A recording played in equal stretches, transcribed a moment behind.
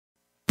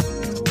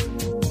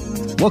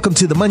Welcome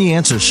to the Money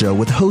Answer Show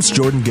with host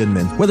Jordan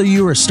Goodman. Whether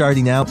you are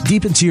starting out,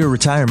 deep into your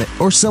retirement,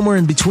 or somewhere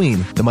in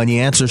between, the Money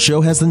Answer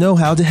Show has the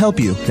know-how to help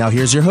you. Now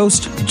here's your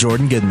host,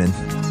 Jordan Goodman.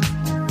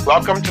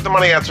 Welcome to the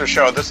Money Answer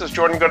Show. This is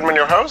Jordan Goodman,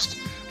 your host.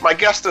 My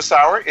guest this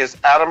hour is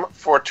Adam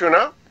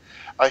Fortuna.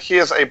 He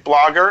is a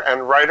blogger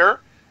and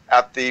writer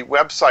at the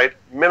website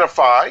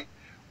Minify,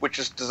 which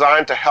is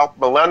designed to help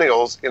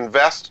millennials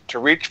invest to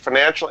reach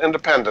financial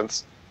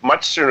independence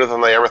much sooner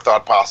than they ever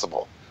thought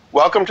possible.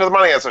 Welcome to the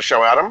Money Answer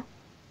Show, Adam.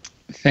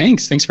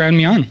 Thanks for having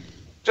me on.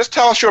 Just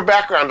tell us your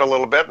background a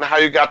little bit and how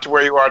you got to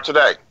where you are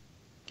today.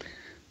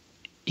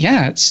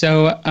 Yeah,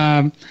 so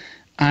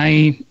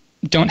I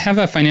don't have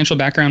a financial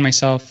background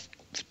myself.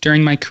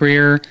 During my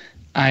career,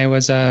 I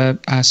was a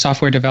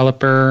software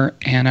developer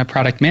and a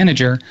product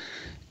manager.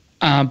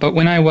 But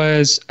when I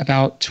was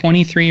about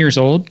 23 years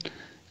old,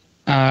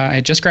 I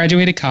had just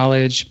graduated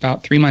college.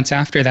 About 3 months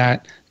after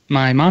that,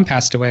 my mom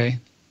passed away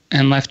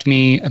and left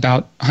me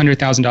about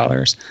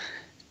 $100,000.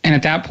 And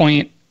at that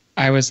point,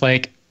 I was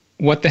like,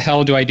 what the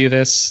hell do I do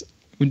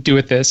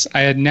with this?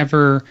 I had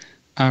never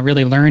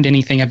really learned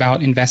anything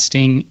about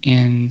investing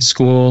in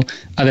school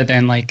other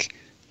than like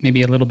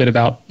maybe a little bit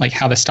about like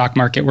how the stock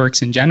market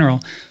works in general,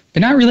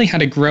 but not really how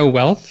to grow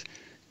wealth.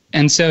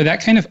 And so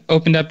that kind of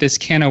opened up this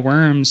can of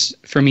worms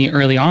for me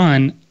early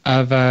on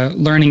of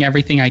learning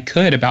everything I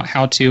could about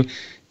how to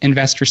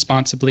invest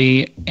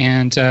responsibly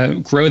and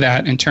grow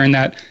that and turn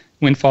that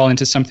windfall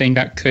into something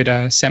that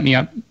could set me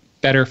up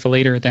better for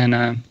later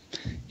than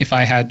if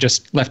I had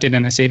just left it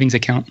in a savings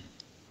account.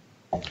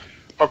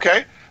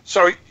 Okay,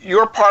 so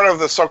you're part of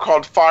the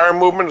so-called FIRE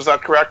movement, is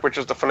that correct? Which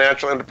is the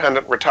Financial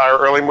Independent Retire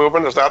Early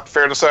movement. Is that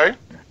fair to say?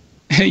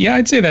 Yeah,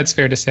 I'd say that's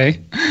fair to say.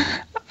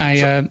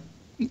 I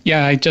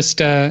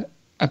just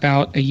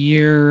about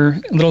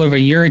a little over a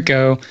year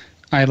ago,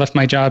 I left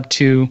my job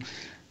to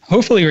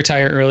hopefully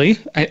retire early.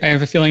 I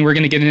have a feeling we're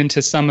going to get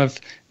into some of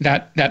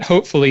that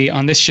hopefully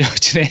on this show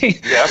today.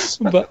 Yes.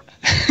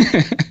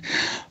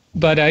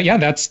 But yeah,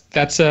 that's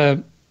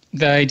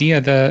the idea,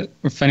 the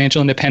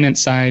financial independence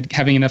side,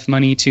 having enough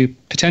money to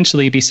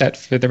potentially be set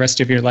for the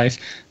rest of your life.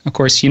 Of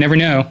course, you never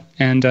know.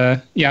 And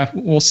yeah,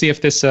 we'll see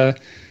if this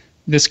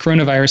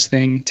coronavirus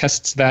thing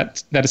tests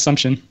that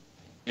assumption.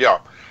 Yeah.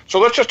 So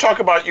let's just talk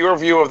about your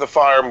view of the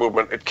FIRE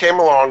movement. It came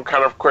along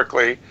kind of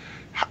quickly.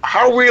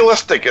 How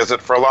realistic is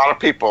it for a lot of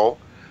people,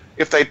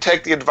 if they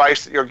take the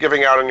advice that you're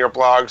giving out in your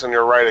blogs and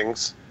your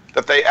writings,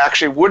 that they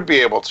actually would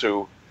be able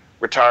to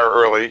retire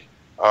early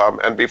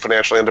and be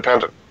financially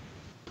independent?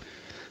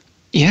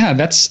 Yeah,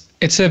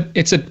 it's a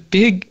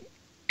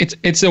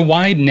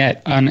wide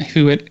net on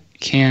who it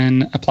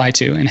can apply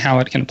to and how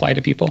it can apply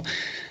to people.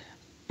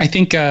 I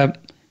think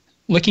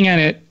looking at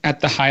it at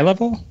the high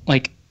level,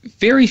 like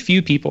very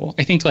few people,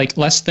 I think like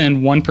less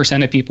than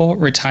 1% of people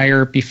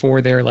retire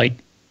before they're like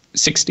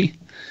 60.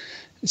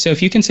 So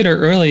if you consider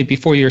early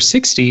before you're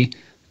 60,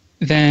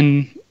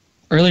 then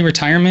early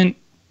retirement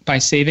by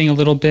saving a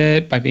little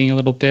bit, by being a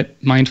little bit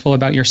mindful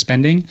about your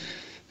spending,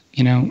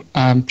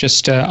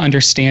 just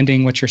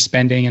understanding what you're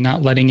spending and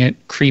not letting it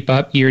creep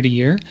up year to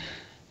year,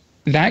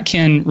 that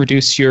can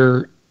reduce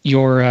your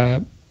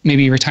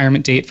maybe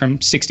retirement date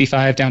from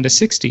 65 down to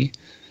 60.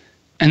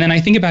 And then I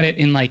think about it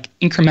in like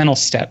incremental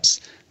steps.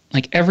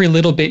 Like every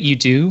little bit you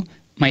do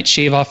might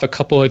shave off a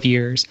couple of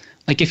years.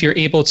 Like if you're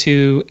able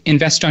to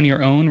invest on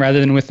your own rather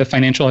than with a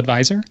financial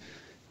advisor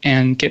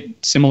and get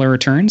similar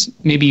returns,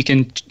 maybe you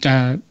can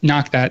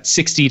knock that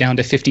 60 down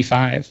to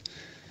 55.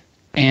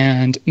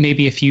 And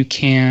maybe if you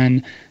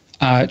can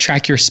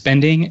track your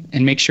spending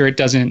and make sure it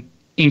doesn't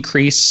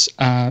increase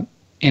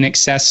in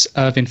excess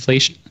of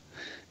inflation,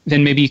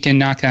 then maybe you can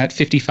knock that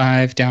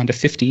 55 down to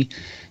 50.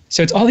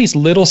 So it's all these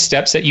little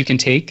steps that you can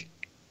take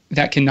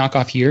that can knock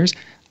off years.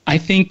 I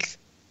think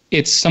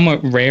it's somewhat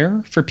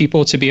rare for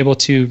people to be able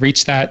to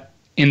reach that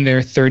in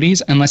their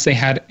 30s unless they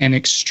had an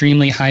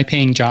extremely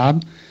high-paying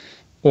job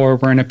or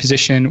were in a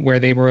position where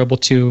they were able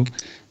to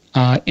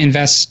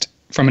invest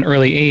from an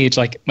early age,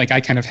 like I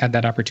kind of had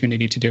that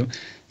opportunity to do.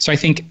 So I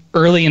think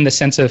early in the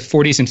sense of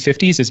 40s and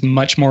 50s is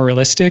much more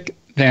realistic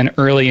than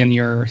early in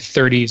your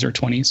 30s or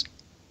 20s.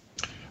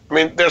 I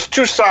mean, there's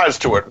two sides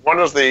to it. One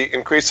is the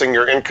increasing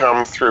your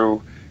income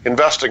through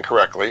investing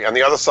correctly, and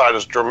the other side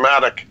is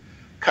dramatic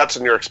cuts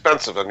in your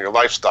expenses and your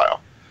lifestyle.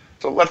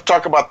 So let's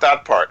talk about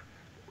that part.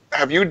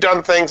 Have you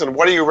done things, and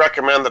what do you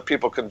recommend that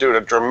people can do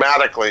to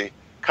dramatically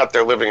cut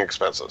their living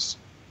expenses?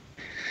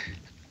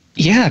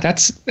 Yeah,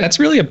 that's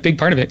really a big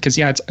part of it because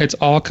it's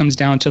all comes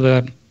down to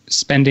the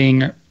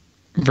spending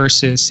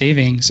versus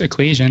savings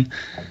equation,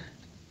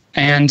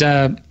 and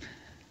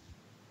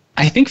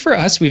I think for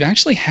us we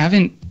actually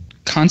haven't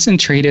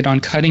concentrated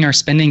on cutting our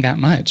spending that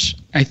much.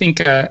 I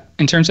think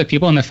in terms of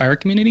people in the FIRE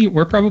community,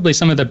 we're probably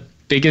some of the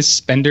biggest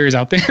spenders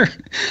out there.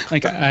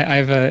 Like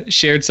I've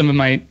shared some of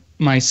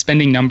my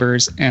spending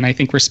numbers, and I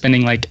think we're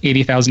spending like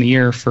 $80,000 a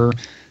year for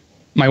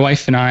my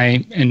wife and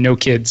I and no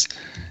kids.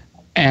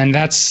 And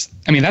that's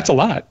a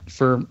lot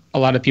for a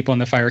lot of people in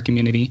the FIRE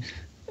community.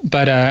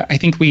 But I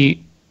think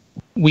we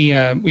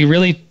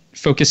really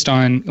focused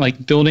on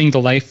like building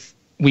the life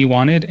we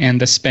wanted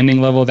and the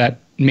spending level that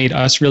made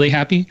us really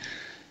happy,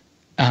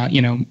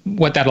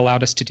 what that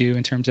allowed us to do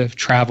in terms of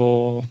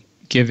travel,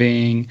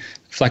 giving,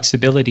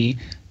 flexibility,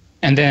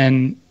 and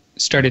then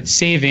started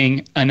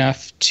saving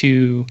enough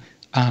to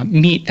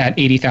meet that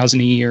 $80,000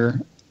 a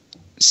year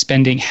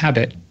spending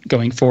habit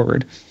going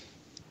forward.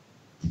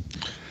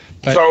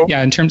 But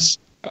in terms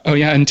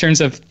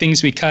of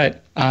things we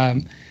cut,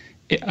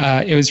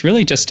 it was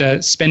really just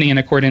spending in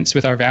accordance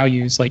with our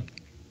values, like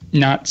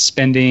not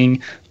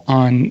spending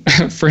on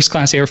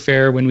first-class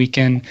airfare when we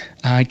can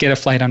get a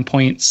flight on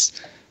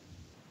points,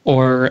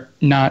 or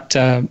not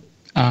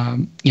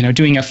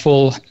doing a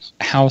full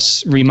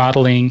house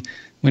remodeling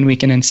when we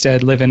can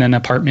instead live in an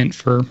apartment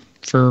for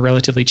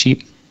relatively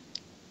cheap.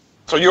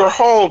 So your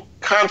whole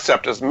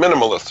concept is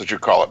minimalist, as you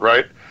call it,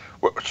 right?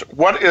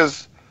 What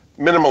is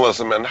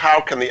minimalism, and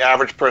how can the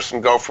average person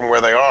go from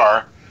where they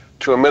are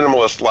to a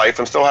minimalist life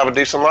and still have a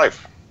decent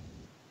life?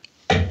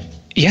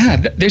 Yeah,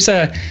 there's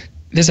a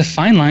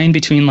fine line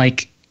between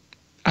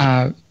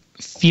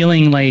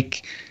feeling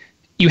like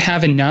you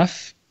have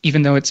enough,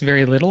 even though it's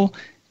very little,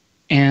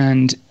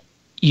 and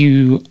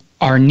you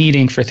are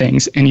needing for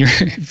things and you're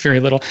very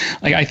little.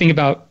 Like, I think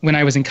about when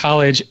I was in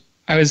college,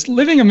 I was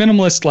living a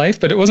minimalist life,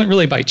 but it wasn't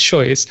really by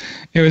choice.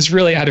 It was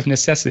really out of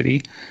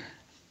necessity.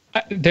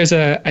 There's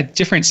a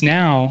difference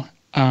now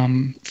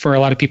for a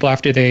lot of people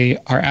after they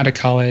are out of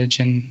college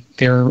and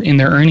they're in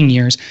their earning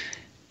years,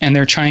 and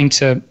they're trying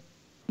to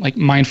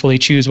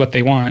mindfully choose what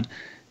they want.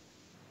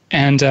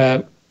 And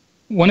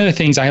one of the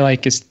things I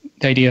like is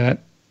the idea that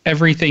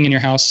everything in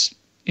your house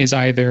is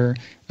either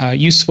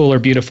useful or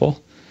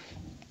beautiful,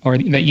 or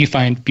that you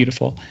find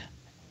beautiful.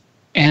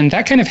 And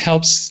that kind of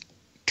helps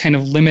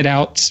limit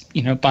out,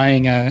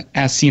 buying a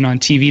as seen on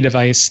TV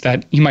device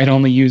that you might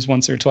only use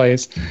once or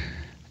twice,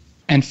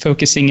 and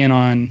focusing in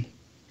on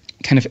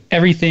kind of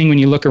everything when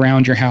you look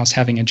around your house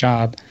having a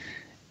job.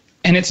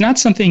 And it's not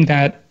something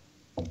that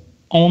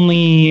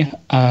only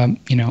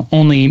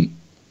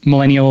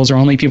millennials or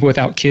only people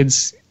without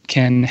kids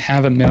can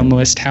have a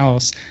minimalist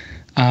house.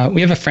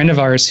 We have a friend of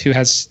ours who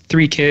has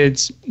 3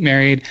 kids,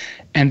 married,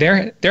 and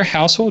their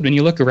household, when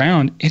you look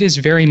around, it is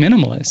very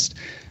minimalist.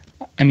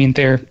 I mean,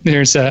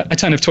 there's a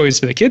ton of toys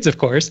for the kids, of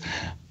course,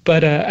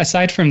 but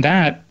aside from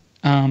that,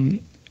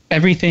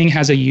 everything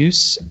has a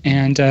use,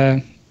 and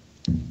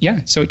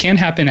so it can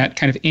happen at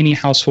kind of any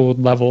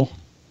household level.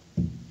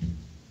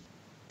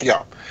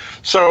 Yeah.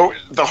 So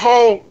the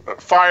whole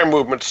FIRE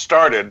movement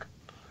started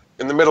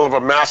in the middle of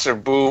a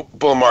massive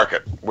bull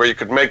market where you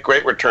could make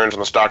great returns in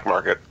the stock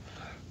market.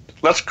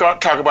 Let's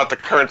talk about the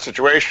current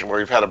situation where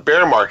you've had a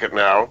bear market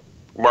now,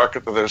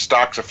 market where the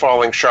stocks are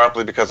falling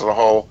sharply because of the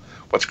whole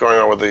what's going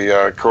on with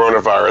the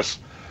coronavirus.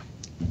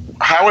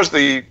 How is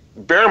the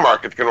bear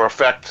market going to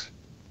affect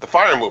the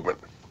FIRE movement?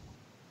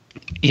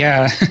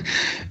 Yeah,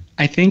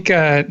 I think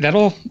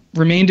that'll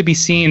remain to be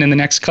seen in the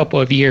next couple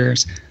of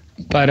years.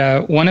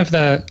 But one of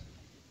the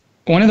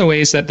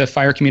ways that the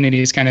FIRE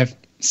community is kind of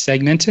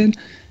segmented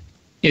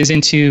is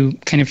into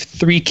kind of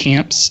 3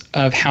 camps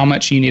of how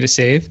much you need to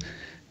save.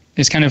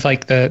 There's kind of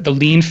like the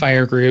lean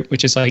FIRE group,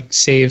 which is like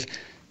save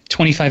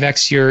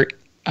 25x your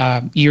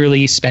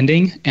yearly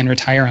spending and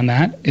retire on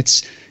that.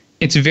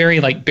 It's very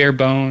bare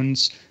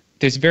bones.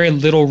 There's very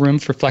little room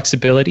for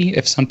flexibility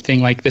if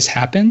something like this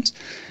happens.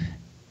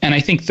 And I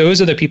think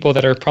those are the people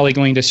that are probably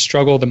going to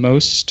struggle the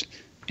most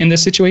in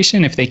this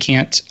situation if they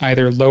can't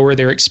either lower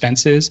their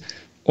expenses,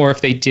 or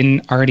if they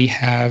didn't already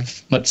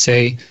have, let's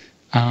say,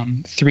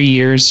 3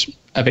 years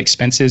of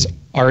expenses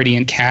already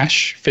in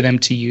cash for them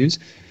to use.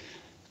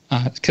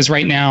 Because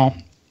right now,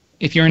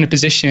 if you're in a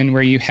position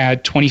where you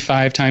had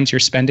 25 times your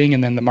spending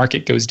and then the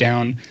market goes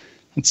down,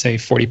 let's say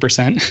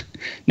 40%,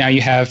 now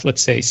you have,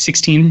 let's say,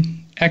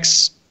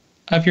 16x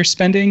of your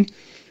spending,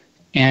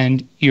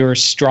 and you're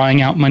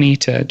strawing out money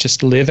to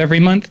just live every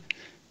month,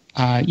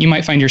 you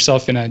might find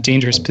yourself in a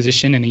dangerous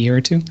position in a year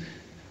or two.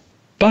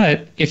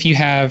 But if you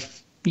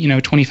have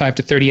 25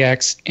 to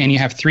 30x and you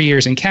have 3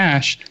 years in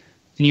cash,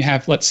 then you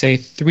have, let's say,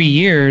 3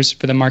 years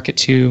for the market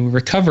to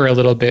recover a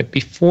little bit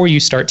before you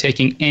start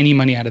taking any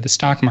money out of the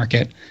stock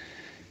market.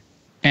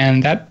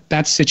 And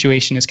that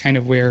situation is kind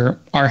of where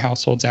our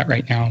household's at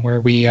right now,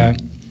 where we,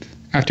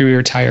 after we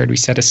retired, we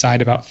set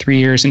aside about 3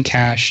 years in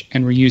cash,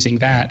 and we're using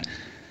that.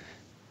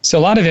 So a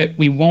lot of it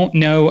we won't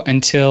know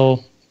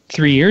until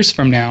 3 years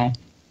from now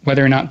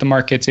whether or not the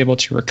market's able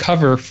to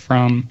recover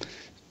from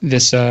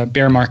this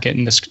bear market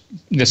and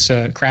this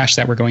crash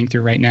that we're going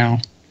through right now.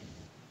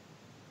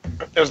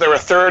 Is there a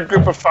third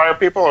group of FIRE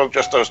people, or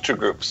just those 2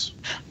 groups?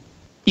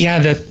 Yeah,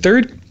 the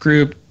third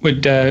group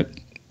would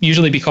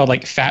usually be called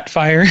fat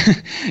FIRE.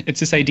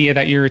 It's this idea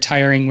that you're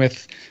retiring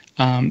with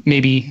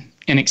maybe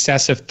in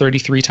excess of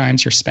 33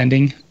 times your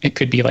spending. It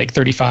could be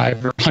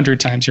 35 or 100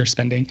 times your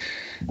spending.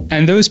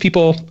 And those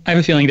people, I have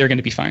a feeling they're going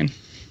to be fine.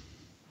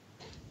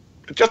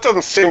 It just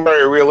doesn't seem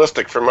very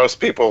realistic for most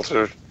people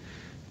to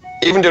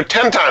even do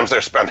 10 times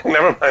their spending,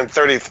 never mind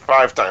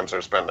 35 times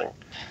their spending.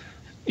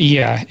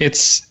 Yeah,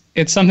 it's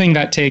something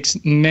that takes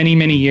many,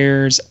 many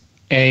years,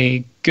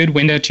 a good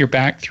wind at your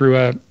back through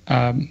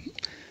a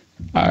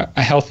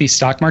a healthy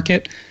stock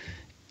market,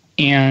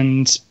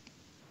 and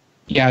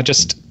yeah,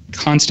 just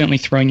constantly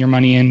throwing your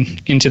money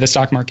into the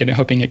stock market and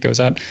hoping it goes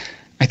up.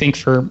 I think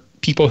for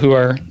people who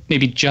are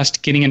maybe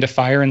just getting into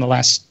FIRE in the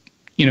last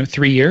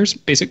 3 years,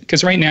 basically,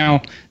 because right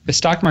now the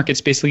stock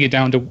market's basically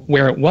down to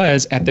where it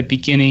was at the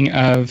beginning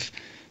of,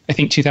 I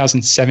think,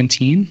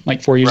 2017,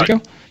 like 4 years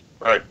ago.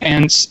 Right.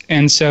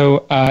 And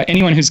so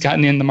anyone who's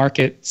gotten in the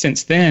market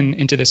since then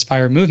into this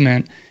FIRE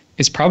movement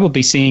is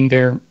probably seeing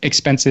their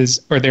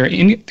expenses or their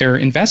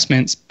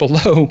investments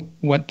below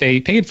what they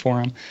paid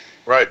for them.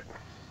 Right.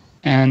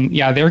 And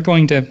yeah, they're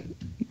going to,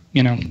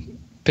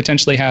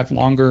 potentially have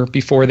longer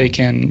before they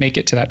can make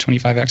it to that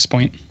 25x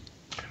point.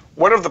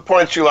 One of the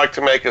points you like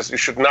to make is you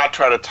should not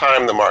try to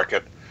time the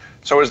market.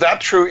 So is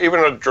that true even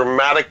in a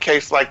dramatic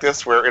case like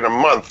this, where in a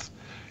month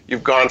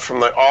you've gone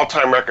from the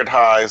all-time record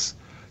highs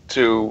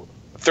to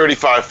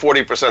 35,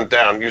 40%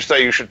 down? You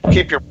say you should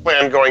keep your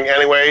plan going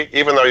anyway,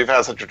 even though you've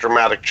had such a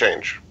dramatic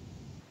change.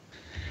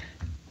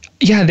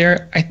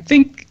 Yeah, I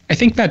think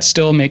that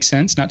still makes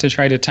sense, not to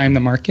try to time the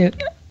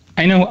market.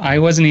 I know I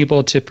wasn't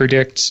able to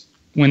predict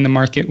when the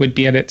market would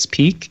be at its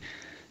peak.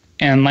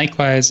 And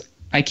likewise,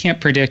 I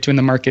can't predict when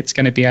the market's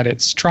going to be at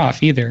its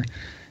trough either.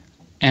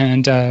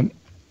 And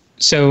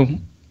so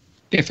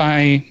if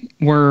I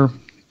were,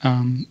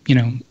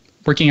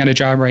 working at a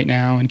job right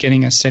now and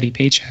getting a steady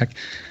paycheck,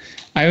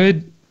 I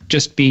would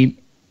just be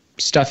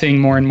stuffing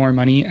more and more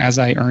money as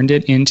I earned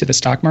it into the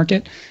stock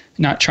market,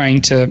 not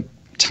trying to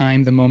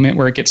time the moment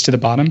where it gets to the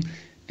bottom.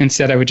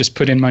 Instead, I would just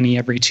put in money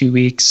every 2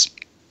 weeks.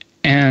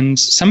 And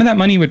some of that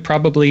money would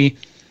probably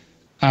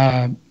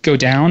go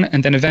down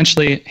and then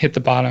eventually hit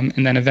the bottom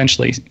and then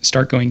eventually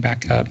start going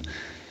back up.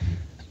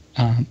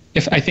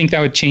 If I think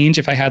that would change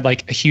if I had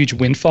like a huge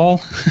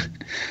windfall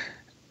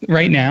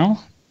right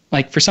now,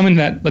 like for someone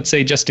that, let's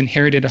say, just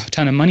inherited a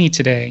ton of money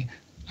today,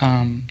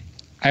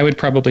 I would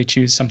probably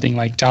choose something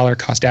like dollar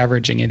cost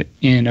averaging it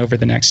in over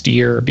the next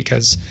year,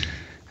 because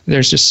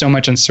there's just so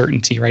much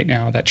uncertainty right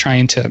now that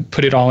trying to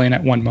put it all in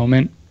at one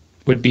moment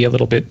would be a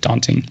little bit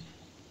daunting.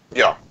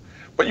 Yeah.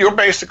 But you're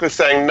basically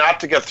saying not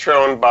to get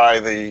thrown by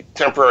the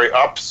temporary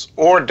ups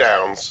or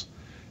downs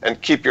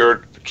and keep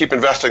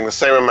investing the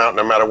same amount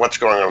no matter what's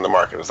going on in the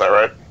market. Is that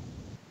right?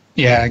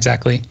 Yeah,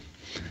 exactly.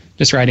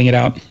 Just riding it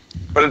out.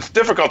 But it's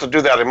difficult to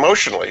do that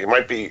emotionally. It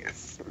might be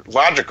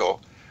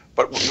logical,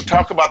 but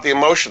talk about the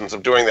emotions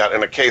of doing that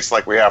in a case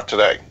like we have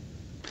today.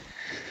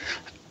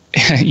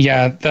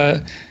 Yeah,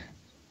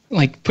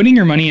 putting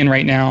your money in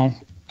right now,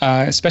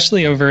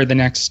 especially over the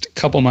next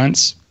couple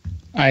months,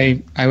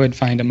 I would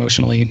find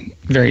emotionally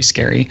very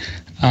scary.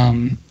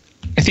 I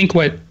think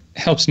what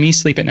helps me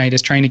sleep at night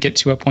is trying to get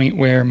to a point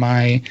where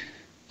my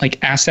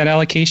asset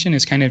allocation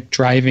is kind of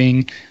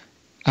driving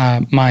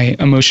my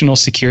emotional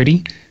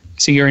security.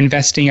 So you're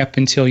investing up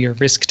until your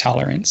risk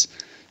tolerance.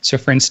 So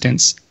for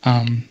instance,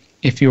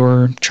 if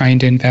you're trying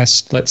to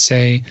invest, let's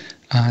say,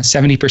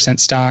 70%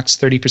 stocks,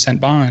 30%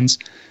 bonds,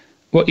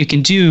 what you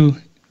can do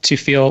to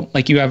feel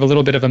like you have a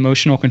little bit of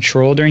emotional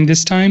control during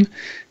this time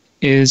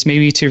is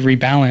maybe to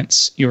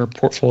rebalance your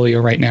portfolio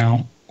right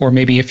now. Or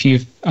maybe if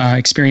you've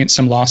experienced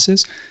some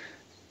losses,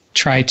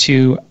 try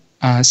to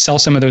sell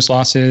some of those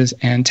losses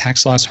and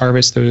tax loss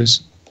harvest those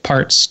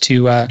parts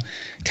to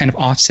kind of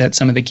offset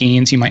some of the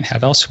gains you might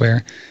have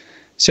elsewhere.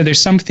 So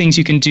there's some things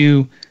you can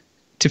do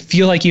to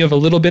feel like you have a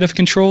little bit of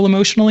control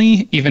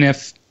emotionally, even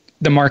if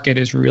the market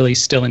is really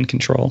still in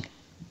control.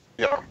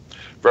 Yeah,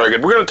 very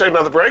good. We're going to take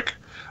another break.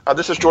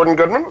 This is Jordan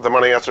Goodman of the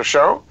Money Answer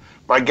Show.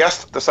 My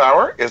guest this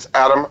hour is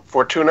Adam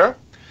Fortuna.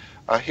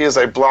 He is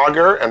a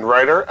blogger and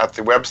writer at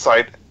the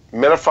website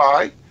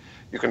Minify.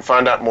 You can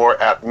find out more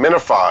at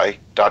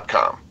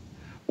minify.com.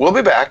 We'll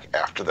be back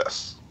after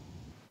this.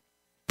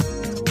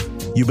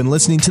 You've been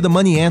listening to the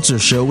Money Answer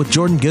Show with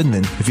Jordan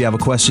Goodman. If you have a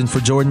question for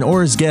Jordan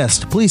or his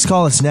guest, please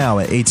call us now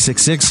at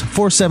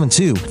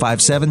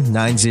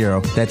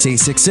 866-472-5790. That's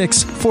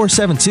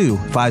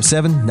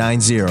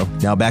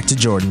 866-472-5790. Now back to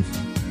Jordan.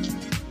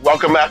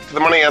 Welcome back to the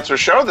Money Answer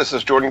Show. This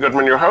is Jordan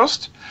Goodman, your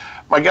host.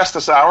 My guest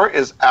this hour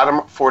is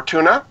Adam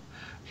Fortuna.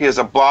 He is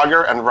a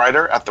blogger and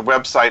writer at the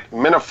website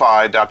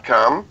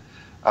minify.com.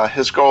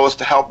 His goal is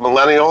to help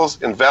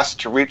millennials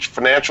invest to reach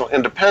financial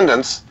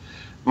independence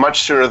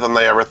much sooner than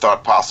they ever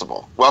thought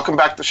possible. Welcome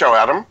back to the show,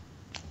 Adam.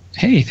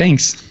 Hey,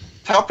 thanks.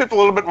 Tell people a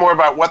little bit more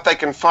about what they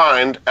can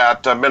find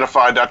at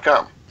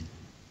minify.com.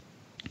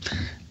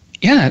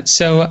 Yeah,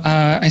 so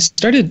I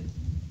started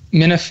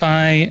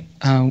Minify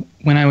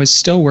when I was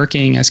still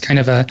working as kind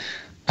of a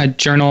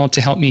journal to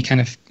help me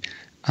kind of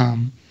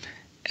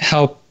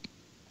help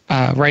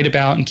write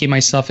about and keep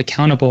myself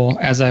accountable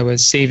as I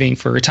was saving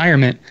for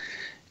retirement.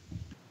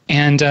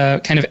 And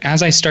kind of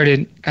as I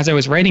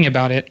was writing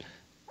about it,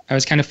 I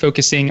was kind of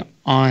focusing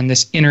on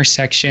this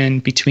intersection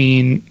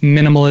between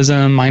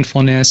minimalism,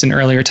 mindfulness, and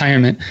early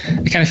retirement.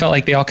 I kind of felt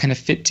like they all kind of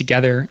fit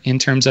together in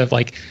terms of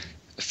like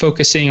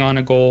focusing on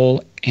a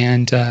goal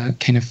and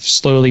kind of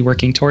slowly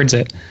working towards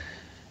it.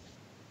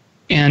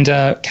 And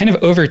kind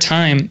of over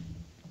time,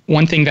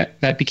 one thing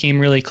that became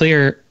really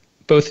clear,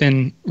 both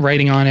in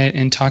writing on it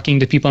and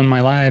talking to people in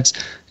my lives,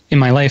 in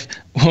my life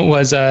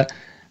was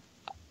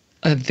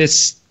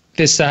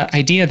this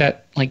idea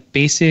that like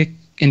basic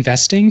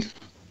investing,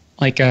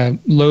 like a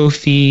low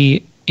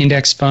fee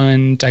index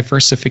fund,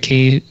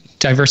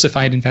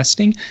 diversified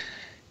investing,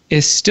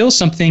 is still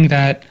something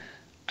that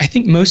I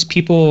think most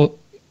people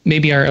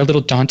maybe are a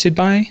little daunted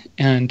by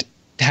and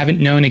haven't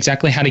known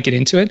exactly how to get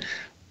into it.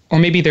 Or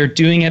maybe they're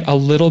doing it a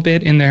little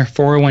bit in their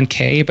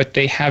 401k, but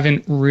they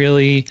haven't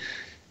really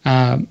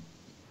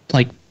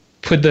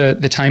put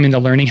the time into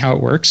learning how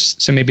it works.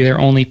 So maybe they're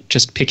only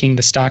just picking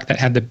the stock that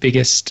had the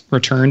biggest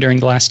return during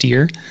the last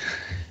year.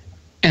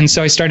 And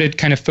so I started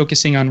kind of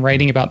focusing on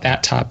writing about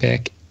that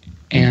topic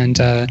and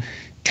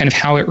kind of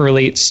how it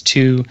relates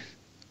to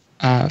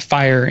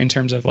FIRE in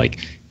terms of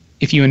like,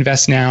 if you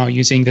invest now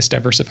using this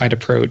diversified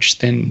approach,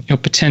 then you'll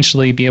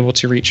potentially be able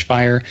to reach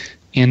FIRE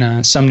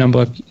in some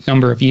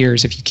number of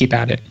years if you keep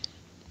at it.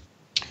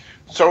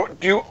 So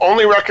do you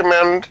only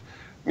recommend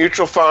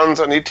mutual funds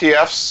and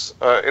ETFs,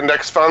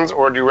 index funds,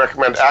 or do you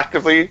recommend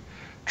actively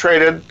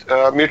traded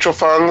mutual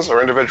funds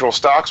or individual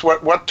stocks?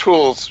 What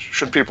tools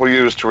should people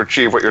use to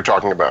achieve what you're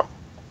talking about?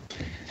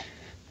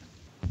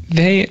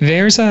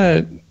 There's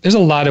a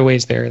lot of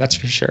ways there, that's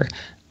for sure.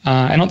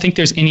 I don't think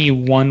there's any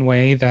one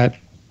way that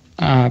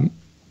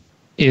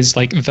is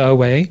like the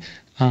way.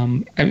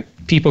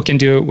 People can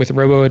do it with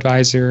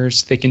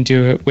robo-advisors, they can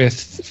do it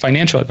with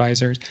financial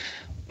advisors,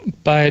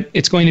 but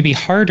it's going to be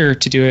harder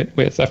to do it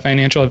with a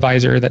financial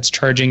advisor that's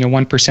charging a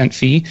 1%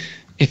 fee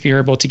if you're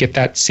able to get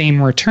that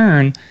same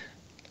return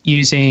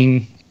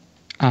using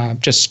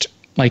just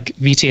like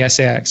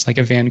VTSAX, like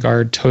a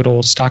Vanguard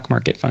total stock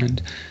market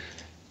fund.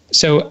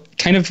 So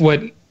kind of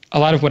a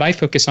lot of what I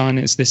focus on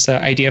is this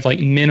idea of like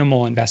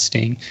minimal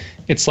investing.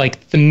 It's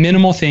like the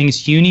minimal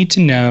things you need to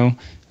know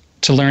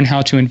to learn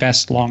how to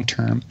invest long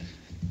term.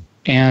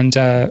 And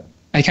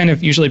I kind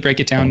of usually break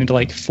it down into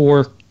like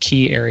 4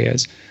 key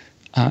areas.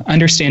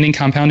 Understanding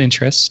compound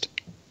interest,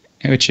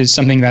 which is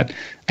something that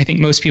I think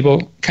most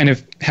people kind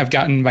of have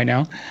gotten by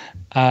now.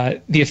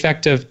 The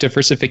effect of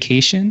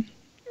diversification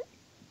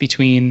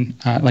between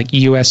like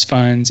U.S.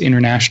 funds,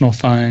 international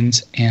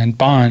funds, and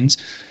bonds.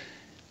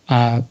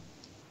 The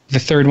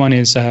third one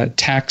is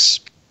tax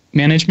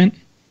management.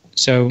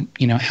 So,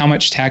 how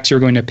much tax you're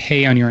going to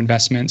pay on your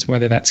investments,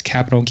 whether that's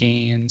capital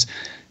gains,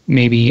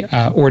 maybe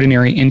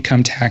ordinary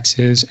income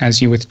taxes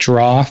as you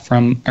withdraw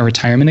from a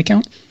retirement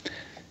account.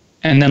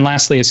 And then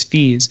lastly is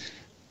fees.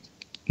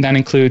 That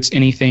includes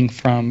anything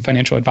from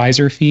financial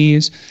advisor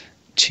fees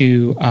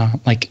to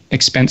like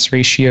expense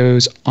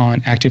ratios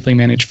on actively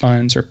managed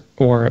funds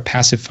or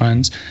passive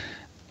funds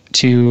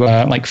to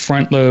like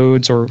front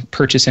loads or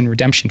purchase and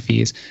redemption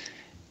fees.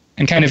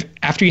 And kind of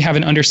after you have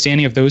an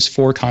understanding of those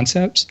 4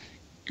 concepts,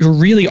 you're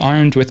really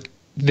armed with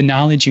the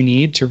knowledge you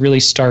need to really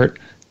start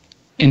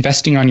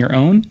investing on your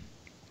own.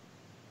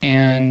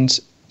 And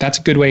that's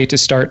a good way to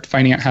start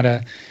finding out how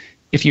to,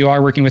 if you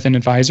are working with an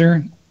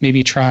advisor,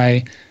 maybe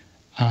try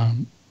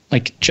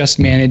like just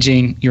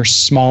managing your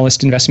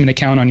smallest investment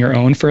account on your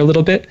own for a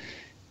little bit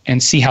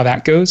and see how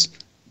that goes,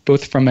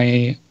 both from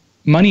a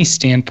money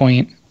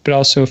standpoint, but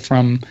also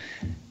from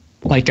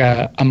like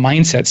a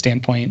mindset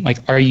standpoint. Like,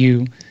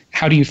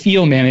 how do you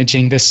feel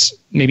managing this,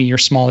 maybe your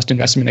smallest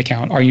investment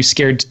account? Are you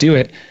scared to do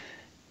it?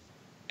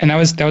 And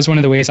that was one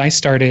of the ways I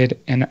started.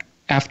 And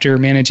after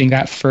managing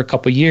that for a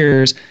couple of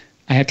years,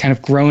 I had kind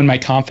of grown my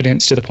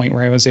confidence to the point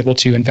where I was able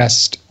to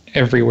invest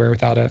everywhere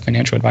without a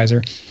financial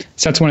advisor.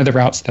 So that's one of the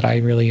routes that I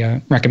really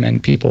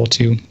recommend people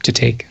to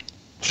take.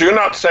 So you're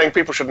not saying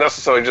people should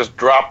necessarily just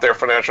drop their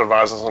financial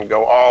advisors and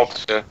go all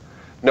to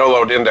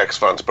no-load index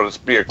funds, but it's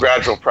be a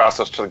gradual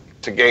process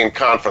to gain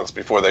confidence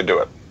before they do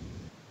it.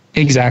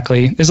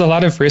 Exactly. There's a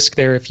lot of risk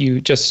there if you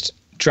just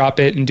drop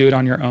it and do it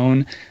on your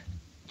own,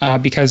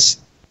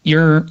 because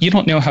you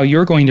don't know how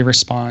you're going to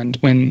respond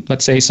when,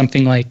 let's say,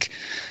 something like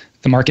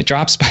the market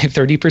drops by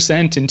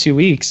 30% in 2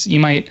 weeks. You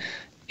might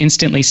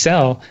instantly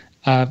sell.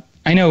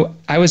 I know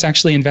I was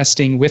actually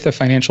investing with a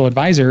financial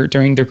advisor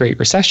during the Great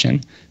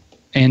Recession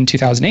in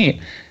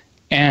 2008.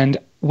 And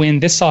when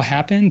this all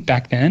happened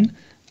back then,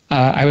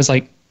 I was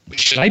like,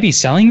 should I be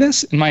selling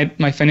this? And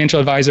my financial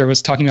advisor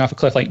was talking me off a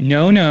cliff, like,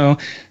 no,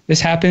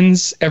 this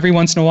happens every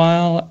once in a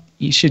while.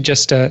 You should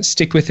just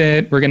stick with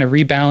it. We're going to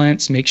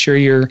rebalance, make sure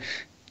you're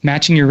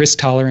matching your risk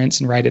tolerance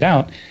and ride it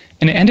out.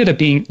 And it ended up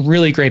being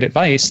really great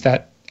advice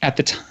that at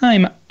the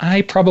time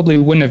I probably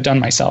wouldn't have done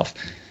myself.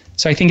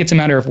 So I think it's a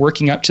matter of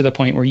working up to the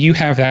point where you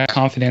have that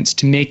confidence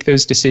to make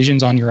those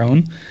decisions on your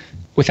own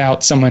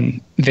without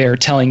someone there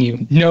telling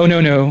you, no,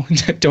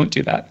 don't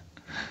do that.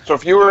 So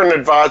if you were an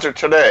advisor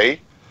today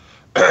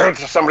to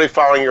somebody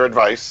following your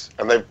advice,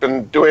 and they've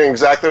been doing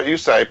exactly what you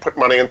say, put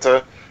money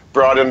into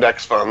broad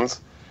index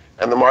funds,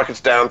 and the market's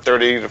down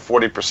 30 to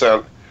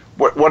 40%,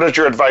 what is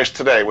your advice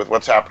today with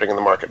what's happening in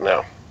the market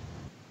now?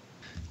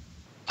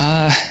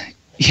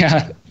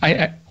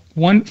 For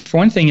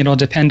one thing, it'll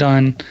depend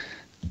on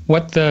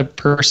what the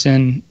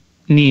person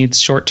needs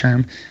short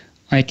term.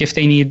 Like if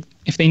they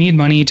need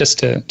money just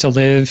to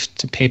live,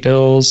 to pay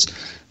bills,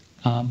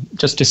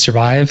 just to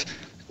survive,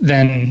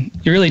 then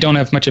you really don't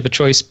have much of a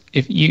choice.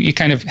 If you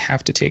kind of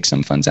have to take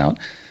some funds out.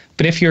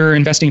 But if you're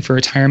investing for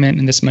retirement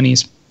and this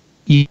money's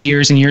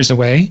years and years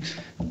away,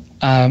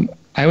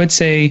 I would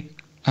say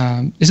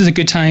this is a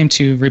good time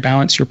to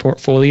rebalance your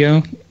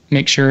portfolio,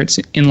 make sure it's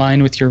in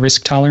line with your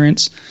risk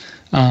tolerance,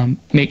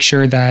 make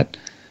sure that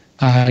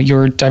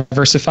you're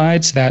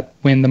diversified so that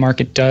when the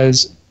market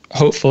does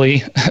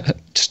hopefully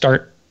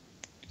start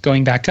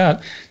going back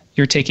up,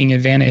 you're taking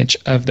advantage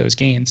of those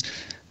gains.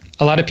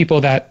 A lot of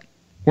people that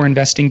were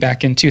investing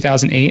back in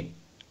 2008,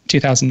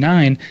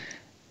 2009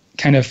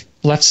 kind of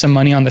left some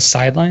money on the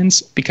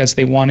sidelines because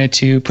they wanted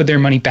to put their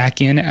money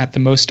back in at the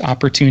most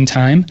opportune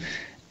time.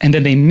 And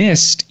then they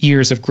missed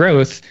years of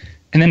growth.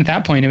 And then at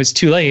that point, it was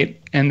too late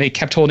and they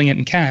kept holding it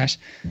in cash.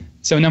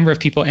 So a number of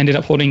people ended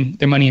up holding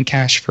their money in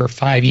cash for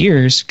 5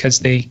 years because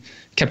they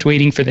kept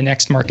waiting for the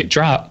next market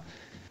drop.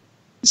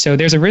 So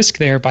there's a risk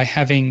there by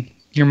having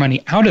your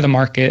money out of the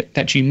market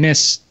that you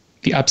miss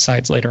the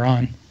upsides later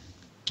on.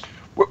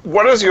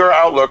 What is your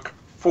outlook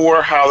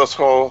for how this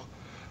whole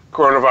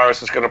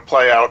coronavirus is going to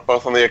play out,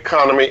 both on the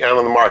economy and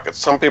on the market?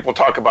 Some people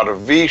talk about a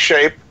V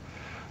shape.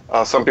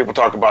 Some people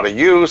talk about a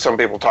U. Some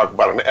people talk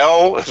about an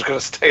L. It's going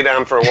to stay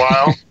down for a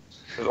while.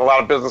 A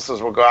lot of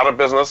businesses will go out of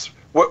business.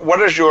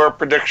 What is your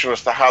prediction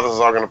as to how this is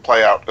all going to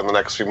play out in the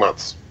next few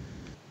months?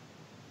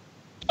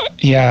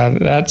 Yeah,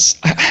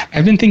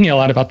 I've been thinking a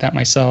lot about that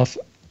myself.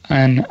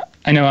 And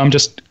I know I'm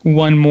just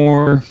one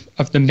more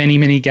of the many,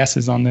 many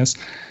guesses on this.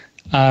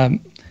 I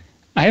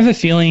have a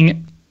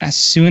feeling as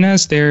soon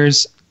as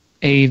there's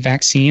a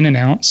vaccine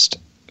announced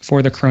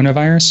for the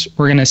coronavirus,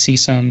 we're going to see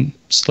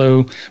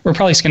we're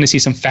probably going to see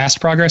some fast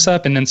progress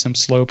up and then some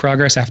slow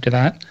progress after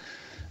that.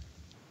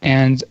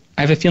 And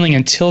I have a feeling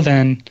until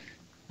then,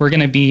 we're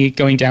going to be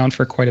going down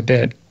for quite a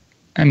bit.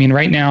 I mean,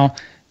 right now,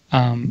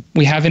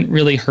 we haven't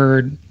really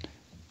heard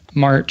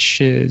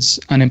March's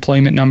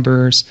unemployment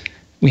numbers.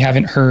 We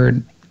haven't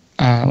heard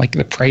like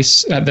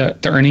the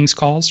earnings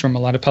calls from a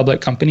lot of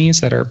public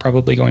companies that are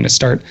probably going to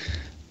start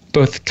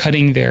both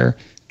cutting their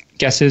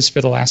guesses for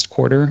the last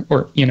quarter,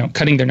 or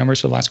cutting their numbers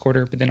for the last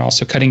quarter, but then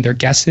also cutting their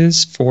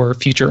guesses for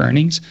future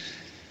earnings.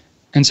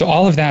 And so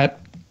all of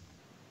that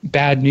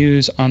bad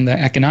news on the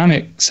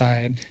economic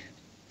side,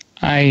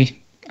 I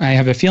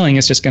have a feeling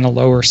it's just going to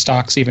lower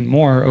stocks even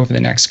more over the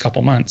next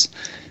couple months.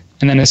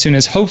 And then as soon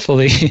as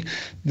hopefully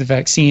the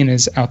vaccine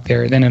is out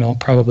there, then it'll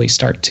probably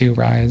start to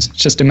rise. It's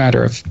just a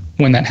matter of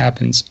when that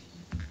happens.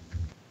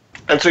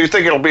 And so you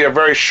think it'll be a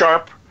very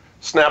sharp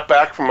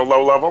snapback from a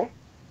low level?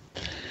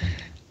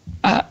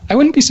 I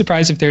wouldn't be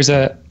surprised if there's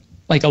a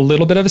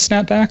little bit of a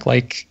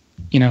snapback,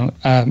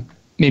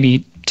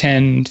 maybe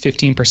 10,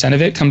 15%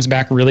 of it comes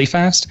back really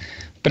fast.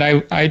 But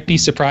I'd be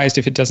surprised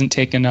if it doesn't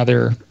take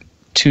another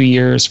 2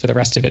 years for the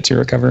rest of it to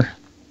recover.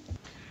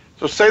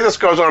 So say this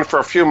goes on for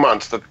a few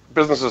months, that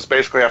businesses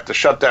basically have to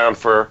shut down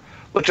for,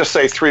 let's just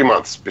say 3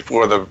 months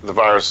before the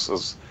virus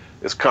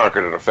is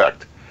conquered in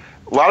effect.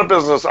 A lot of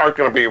businesses aren't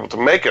going to be able to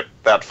make it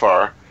that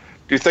far.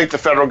 Do you think the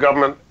federal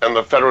government and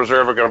the Federal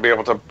Reserve are going to be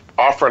able to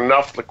offer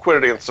enough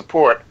liquidity and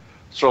support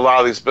so a lot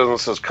of these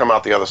businesses come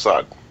out the other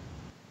side?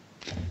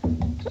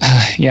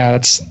 Yeah,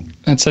 that's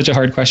such a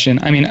hard question.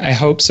 I mean, I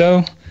hope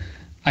so.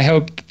 I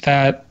hope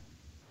that,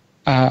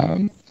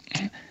 I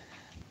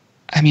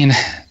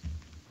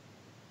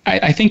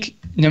think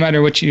no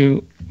matter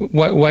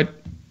what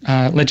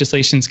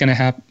legislation is going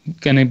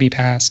to be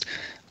passed,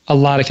 a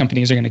lot of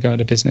companies are going to go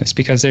into business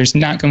because there's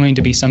not going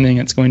to be something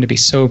that's going to be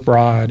so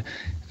broad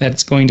that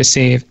it's going to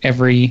save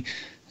every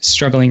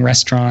struggling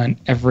restaurant,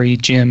 every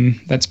gym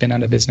that's been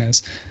out of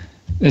business.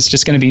 It's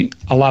just going to be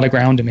a lot of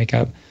ground to make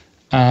up.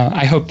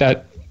 I hope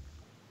that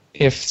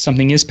if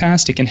something is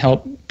passed, it can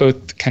help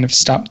both kind of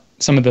stop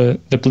some of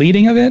the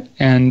bleeding of it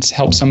and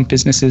help some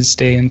businesses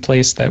stay in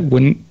place that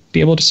wouldn't be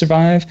able to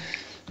survive,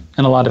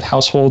 and a lot of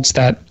households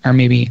that are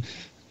maybe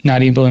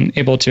not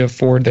able to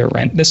afford their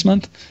rent this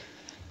month.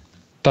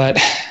 But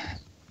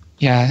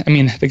yeah, I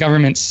mean, the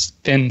government's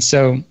been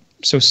so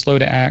slow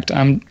to act.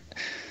 I'm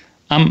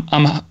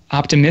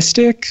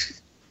optimistic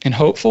and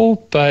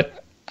hopeful,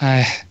 but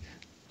it's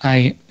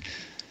going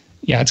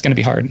to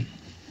be hard.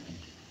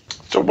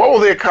 So what will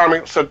the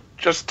economy, so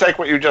just take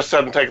what you just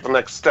said and take it the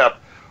next step.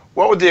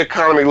 What would the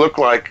economy look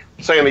like,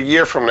 say in a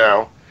year from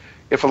now,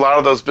 if a lot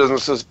of those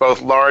businesses,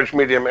 both large,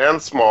 medium,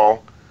 and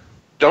small,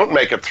 don't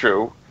make it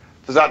through?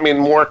 Does that mean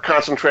more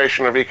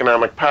concentration of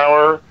economic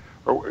power?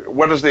 Or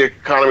what does the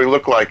economy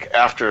look like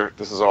after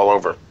this is all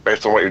over,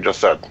 based on what you just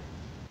said?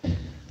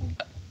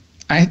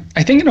 I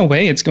think in a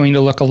way it's going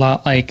to look a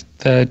lot like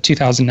the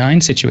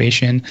 2009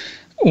 situation,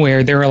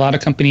 where there were a lot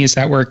of companies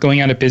that were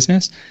going out of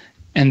business,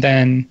 and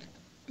then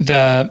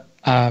the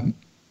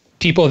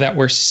people that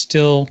were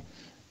still,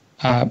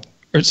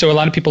 so a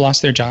lot of people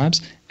lost their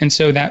jobs, and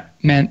so that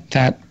meant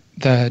that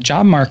the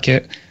job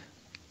market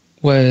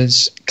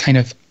was kind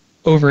of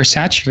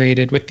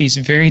oversaturated with these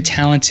very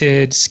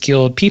talented,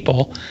 skilled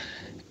people.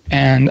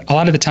 And a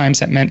lot of the times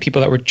that meant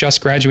people that were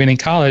just graduating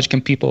college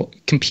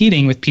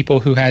competing with people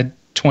who had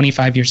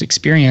 25 years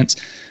experience.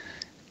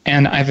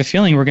 And I have a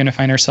feeling we're going to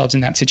find ourselves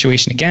in that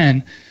situation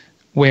again,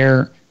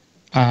 where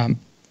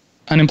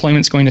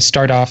unemployment is going to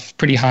start off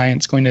pretty high, and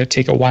it's going to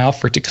take a while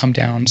for it to come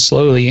down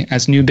slowly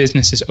as new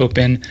businesses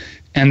open,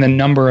 and the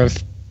number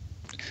of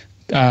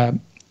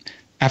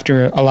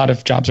after a lot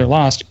of jobs are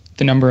lost,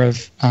 the number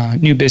of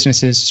new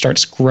businesses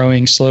starts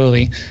growing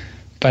slowly.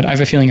 But I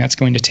have a feeling that's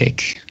going to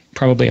take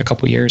probably a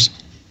couple years.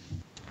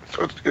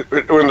 So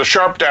in the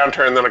sharp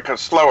downturn, then a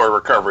slower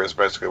recovery is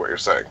basically what you're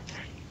saying.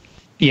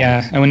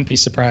 Yeah, I wouldn't be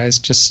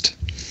surprised. Just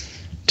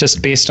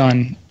based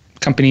on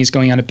companies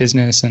going out of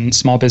business and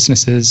small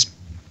businesses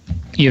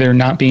either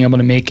not being able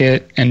to make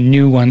it and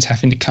new ones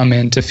having to come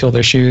in to fill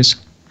their shoes.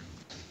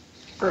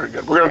 Very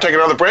good. We're going to take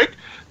another break.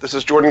 This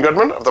is Jordan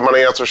Goodman of the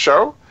Money Answer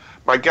Show.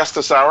 My guest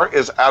this hour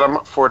is Adam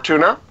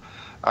Fortuna.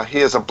 He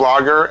is a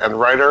blogger and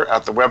writer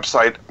at the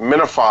website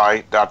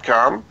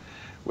minify.com,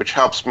 which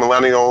helps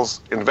millennials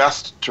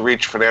invest to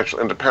reach financial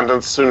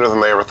independence sooner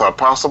than they ever thought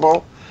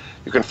possible.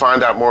 You can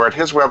find out more at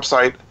his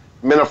website,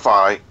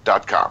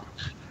 minify.com.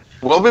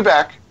 We'll be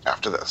back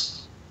after this.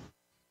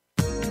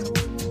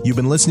 You've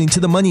been listening to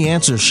the Money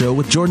Answer Show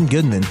with Jordan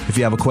Goodman. If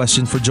you have a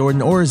question for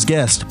Jordan or his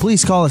guest,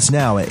 please call us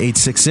now at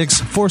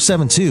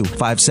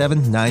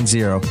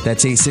 866-472-5790.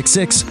 That's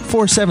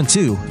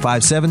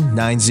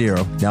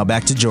 866-472-5790. Now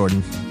back to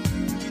Jordan.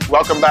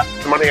 Welcome back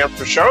to the Money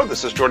Answer Show.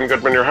 This is Jordan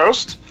Goodman, your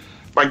host.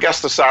 My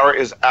guest this hour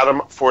is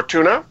Adam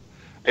Fortuna,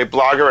 a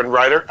blogger and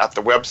writer at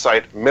the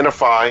website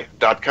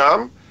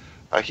minify.com.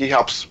 He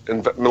helps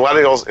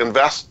millennials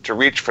invest to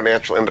reach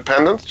financial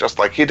independence, just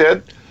like he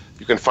did.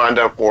 You can find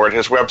out more at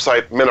his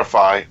website,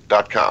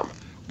 minify.com.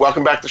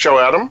 Welcome back to the show,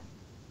 Adam.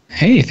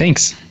 Hey,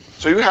 thanks.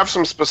 So you have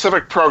some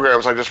specific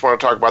programs I just want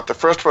to talk about. The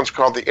first one's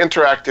called the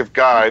Interactive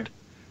Guide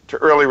to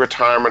Early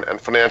Retirement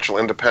and Financial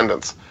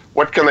Independence.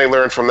 What can they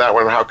learn from that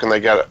one, and how can they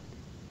get it?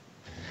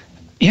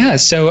 Yeah,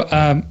 so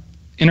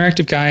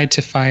Interactive Guide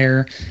to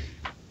FIRE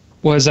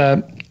was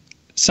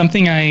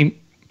something I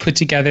put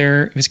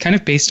together. It was kind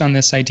of based on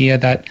this idea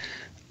that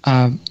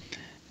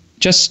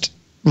just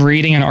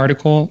reading an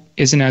article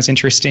isn't as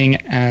interesting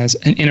as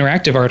an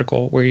interactive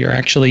article where you're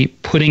actually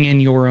putting in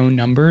your own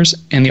numbers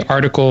and the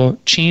article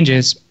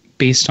changes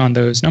based on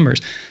those numbers.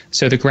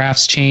 So the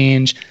graphs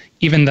change,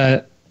 even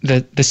the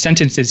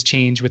sentences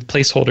change with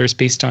placeholders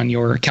based on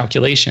your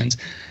calculations.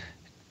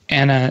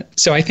 And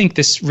so I think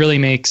this really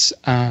makes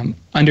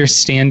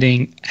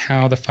understanding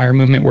how the FIRE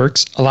movement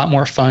works a lot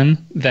more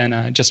fun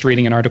than just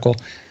reading an article.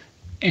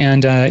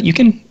 And you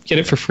can get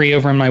it for free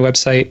over on my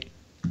website.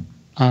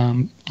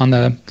 On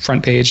the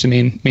front page,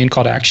 the main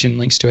call to action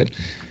links to it.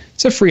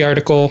 It's a free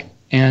article,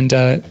 and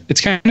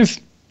it's kind of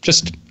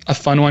just a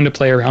fun one to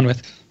play around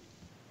with.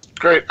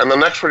 Great. And the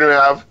next one you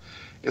have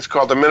is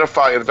called the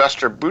Minify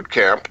Investor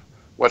Bootcamp.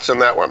 What's in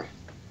that one?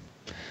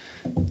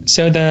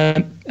 So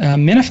the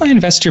Minify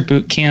Investor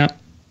Bootcamp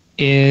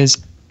is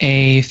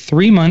a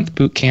 3-month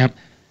bootcamp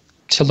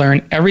to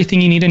learn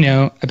everything you need to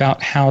know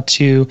about how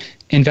to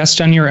invest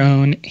on your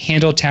own,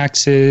 handle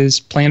taxes,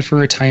 plan for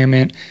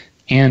retirement,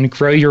 and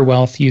grow your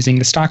wealth using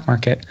the stock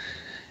market.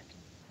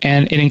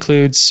 And it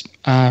includes,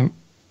 I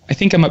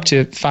think I'm up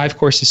to 5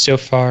 courses so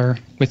far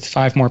with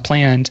 5 more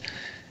planned.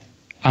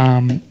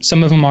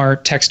 Some of them are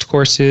text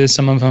courses,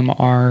 some of them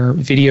are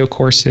video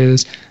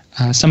courses,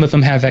 some of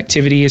them have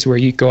activities where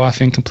you go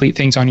off and complete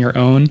things on your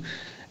own,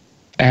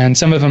 and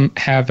some of them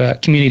have a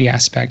community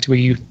aspect where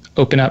you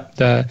open up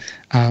the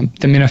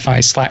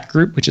Minify Slack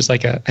group, which is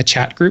like a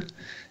chat group,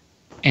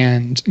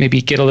 and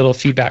maybe get a little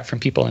feedback from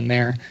people in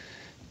there.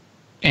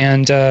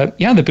 And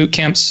the boot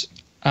camp's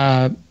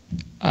kind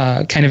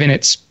of in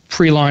its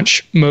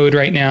pre-launch mode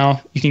right now.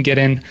 You can get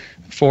in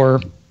for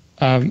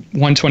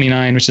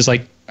 $129, which is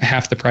like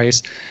half the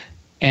price.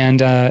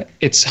 And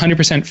it's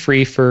 100%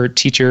 free for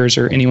teachers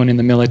or anyone in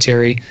the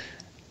military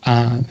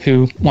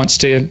who wants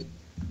to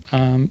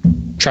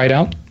try it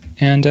out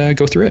and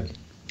go through it.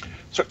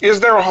 So is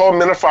there a whole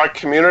Minify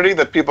community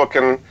that people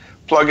can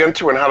plug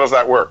into, and how does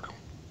that work?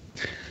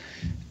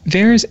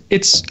 It's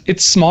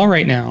small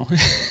right now.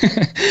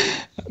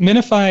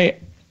 Minify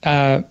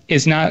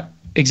is not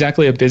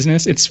exactly a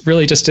business. It's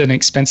really just an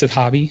expensive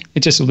hobby. It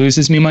just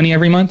loses me money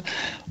every month.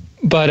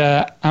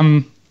 But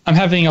I'm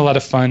having a lot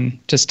of fun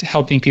just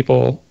helping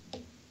people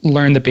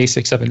learn the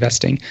basics of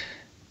investing.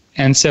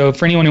 And so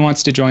for anyone who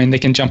wants to join, they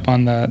can jump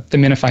on the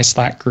Minify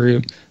Slack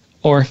group,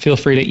 or feel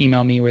free to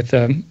email me with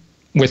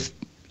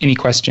any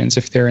questions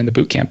if they're in the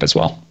boot camp as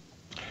well.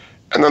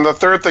 And then the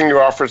third thing you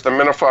offer is the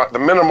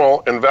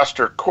Minimal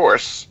Investor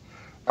course.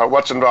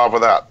 What's involved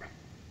with that?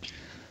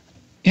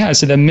 Yeah,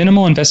 so the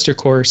Minimal Investor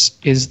course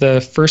is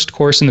the first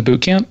course in the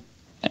boot camp,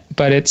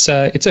 but it's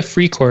a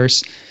free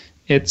course.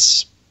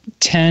 It's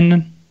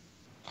 10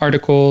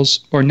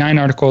 articles or 9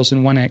 articles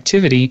in one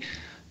activity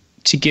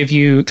to give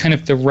you kind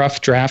of the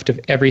rough draft of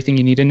everything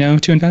you need to know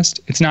to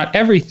invest. It's not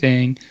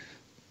everything,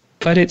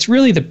 but it's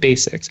really the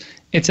basics.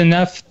 It's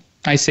enough,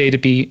 I say, to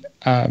be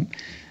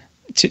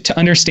to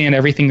understand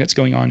everything that's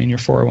going on in your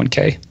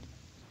 401k.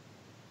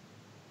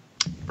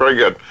 Very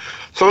good.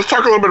 So let's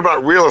talk a little bit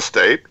about real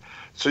estate.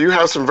 So you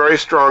have some very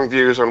strong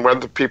views on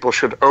whether people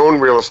should own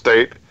real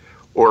estate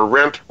or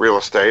rent real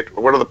estate.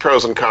 What are the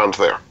pros and cons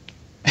there?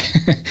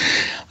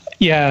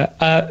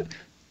 Yeah.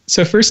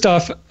 So first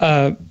off,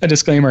 a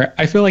disclaimer.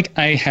 I feel like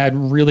I had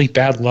really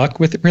bad luck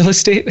with real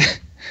estate.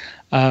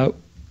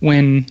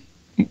 When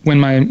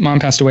my mom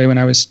passed away when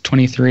I was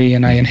 23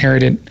 and I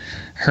inherited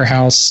her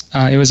house,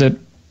 it was a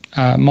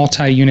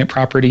multi-unit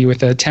property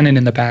with a tenant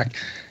in the back.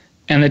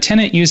 And the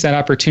tenant used that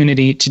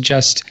opportunity to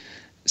just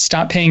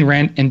stop paying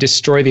rent and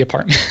destroy the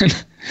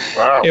apartment.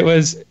 Wow. It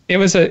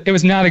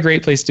was not a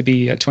great place to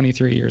be at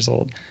 23 years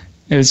old.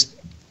 It was,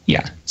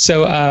 yeah.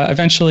 So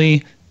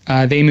eventually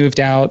they moved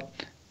out,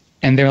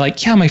 and they're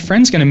like, yeah, my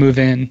friend's going to move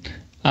in.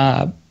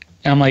 And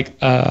I'm like,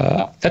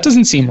 that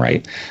doesn't seem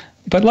right.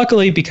 But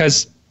luckily,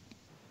 because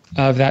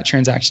of that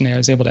transaction, I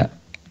was able to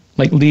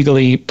like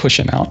legally push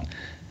him out.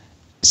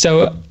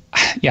 So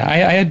yeah, I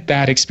had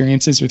bad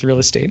experiences with real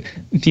estate.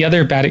 The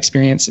other bad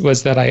experience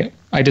was that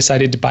I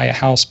decided to buy a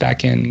house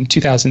back in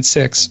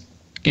 2006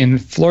 in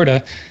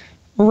Florida,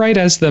 right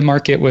as the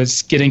market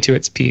was getting to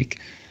its peak.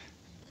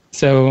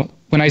 So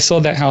when I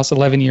sold that house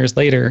 11 years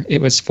later,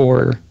 it was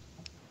for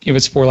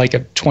like a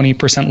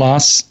 20%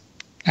 loss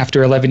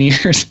after 11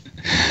 years.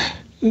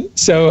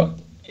 So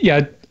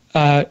yeah,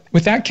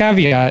 with that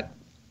caveat,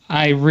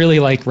 I really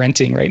like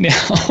renting right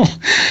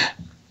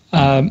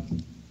now.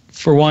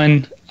 For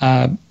one,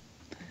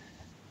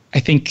 I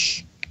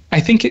think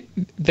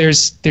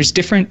there's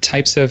different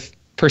types of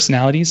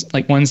personalities,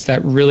 like ones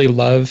that really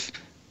love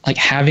like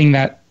having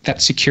that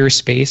secure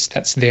space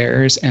that's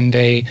theirs, and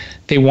they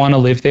want to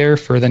live there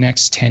for the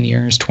next 10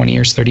 years, 20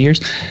 years, 30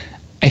 years.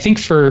 I think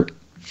for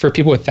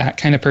people with that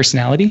kind of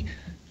personality,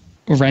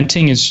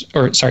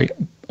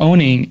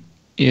 owning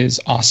is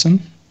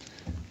awesome.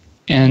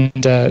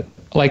 And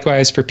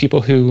likewise for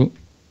people who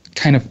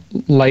kind of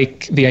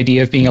like the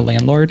idea of being a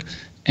landlord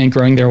and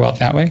growing their wealth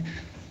that way,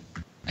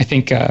 I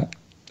think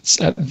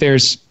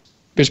there's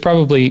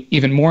probably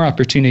even more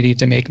opportunity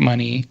to make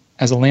money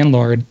as a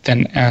landlord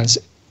than as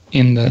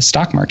in the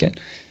stock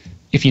market,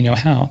 if you know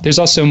how. There's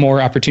also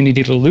more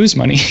opportunity to lose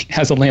money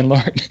as a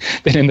landlord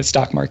than in the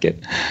stock market.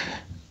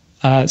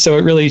 So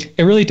it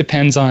really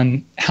depends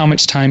on how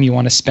much time you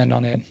want to spend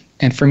on it.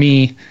 And for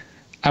me,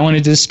 I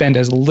wanted to spend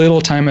as little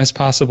time as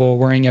possible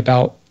worrying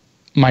about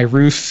my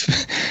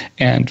roof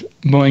and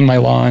mowing my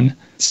lawn.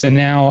 So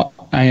now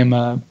I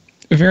am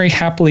very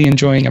happily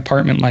enjoying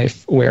apartment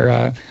life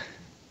where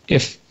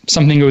if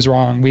something goes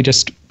wrong, we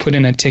just put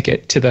in a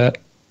ticket to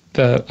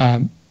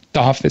the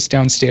office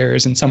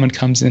downstairs and someone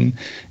comes in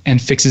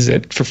and fixes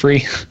it for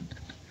free.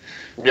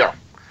 Yeah.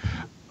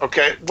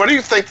 Okay. What do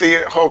you think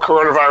the whole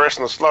coronavirus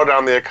and the slowdown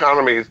in the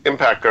economy's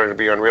impact going to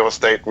be on real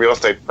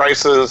estate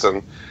prices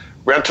and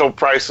rental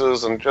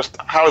prices, and just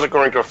how is it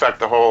going to affect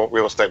the whole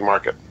real estate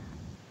market?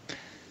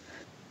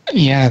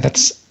 Yeah,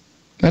 that's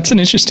an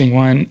interesting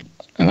one.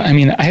 I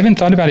mean, I haven't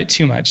thought about it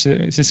too much.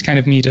 It's just kind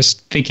of me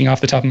just thinking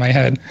off the top of my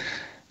head.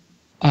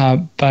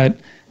 But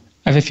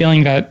I have a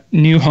feeling that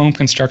new home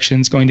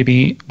construction is going to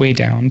be way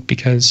down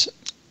because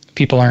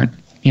people aren't,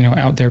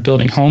 out there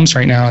building homes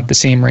right now at the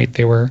same rate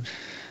they were.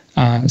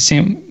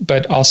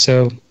 But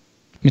also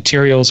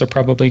materials are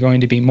probably going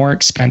to be more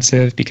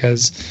expensive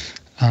because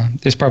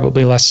there's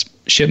probably less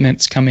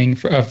shipments coming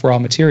of raw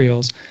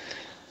materials.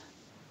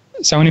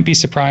 So I wouldn't be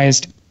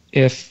surprised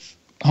if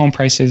home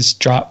prices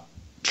drop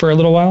for a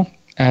little while,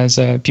 as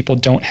people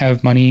don't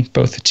have money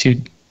both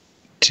to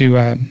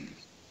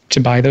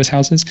buy those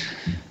houses.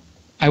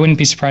 I wouldn't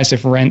be surprised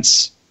if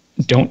rents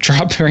don't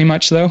drop very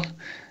much though,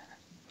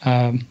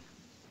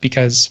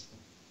 because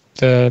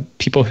the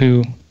people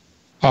who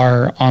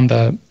are on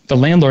the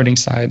landlording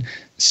side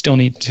still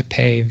need to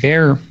pay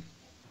their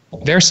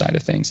side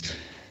of things.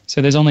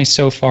 So there's only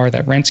so far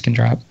that rents can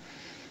drop.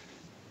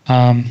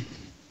 I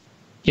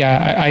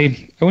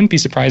wouldn't be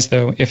surprised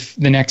though if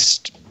the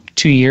next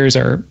 2 years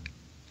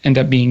end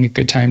up being a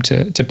good time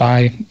to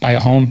buy a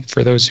home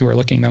for those who are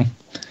looking though.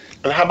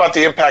 And how about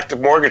the impact of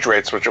mortgage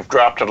rates, which have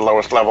dropped to the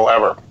lowest level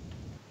ever?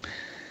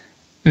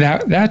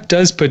 That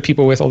does put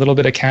people with a little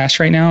bit of cash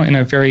right now in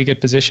a very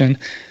good position.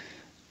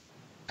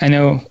 I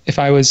know if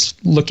I was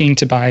looking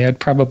to buy, I'd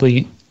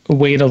probably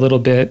wait a little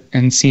bit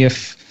and see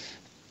if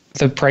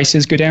the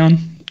prices go down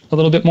a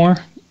little bit more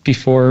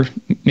before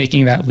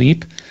making that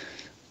leap.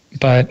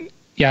 But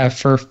yeah,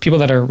 for people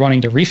that are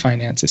wanting to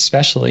refinance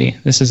especially,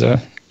 this is an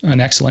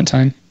excellent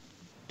time.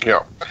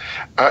 Yeah.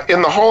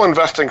 In the whole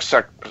investing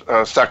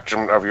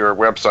section of your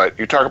website,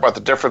 you talk about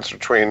the difference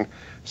between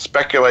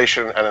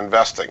speculation and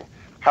investing.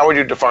 How would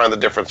you define the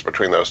difference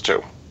between those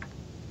two?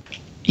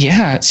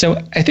 Yeah,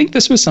 so I think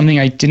this was something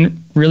I didn't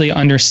really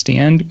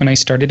understand when I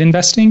started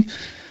investing.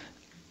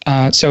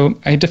 So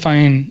I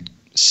define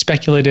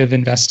speculative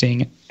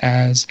investing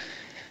as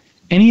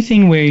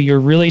anything where you're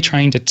really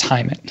trying to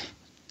time it.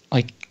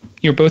 Like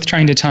you're both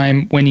trying to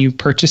time when you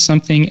purchase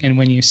something and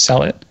when you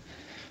sell it.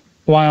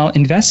 While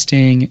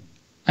investing,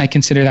 I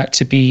consider that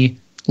to be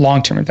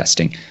long-term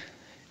investing.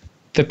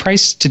 The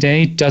price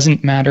today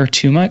doesn't matter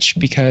too much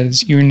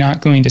because you're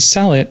not going to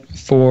sell it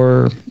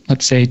for,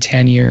 let's say,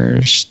 10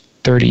 years,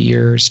 30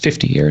 years,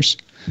 50 years.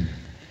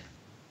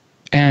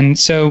 And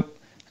so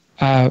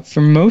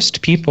for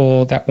most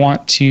people that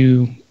want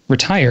to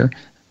retire,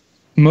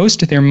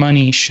 most of their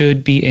money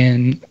should be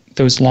in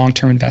those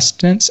long-term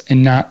investments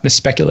and not the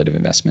speculative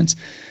investments.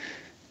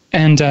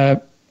 And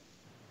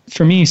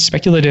for me,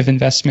 speculative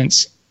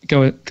investments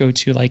go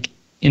to like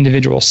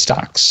individual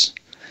stocks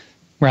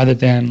rather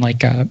than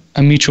like a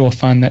mutual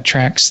fund that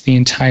tracks the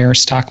entire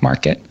stock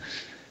market.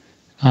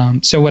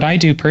 So what I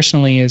do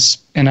personally is,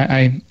 and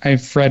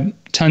I've read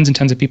tons and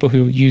tons of people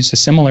who use a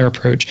similar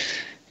approach,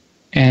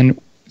 and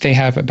they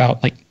have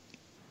about like,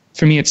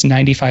 for me, it's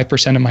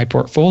 95% of my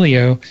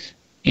portfolio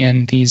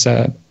in these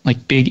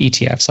like big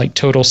ETFs, like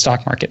total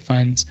stock market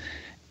funds.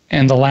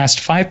 And the last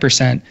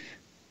 5%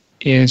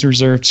 is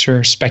reserved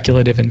for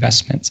speculative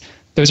investments.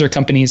 Those are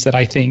companies that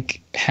I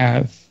think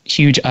have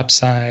huge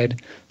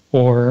upside,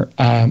 or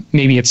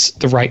maybe it's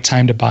the right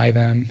time to buy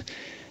them.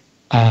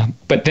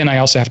 But then I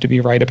also have to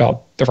be right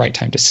about the right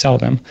time to sell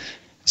them.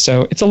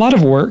 So it's a lot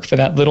of work for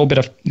that little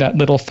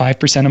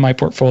 5% of my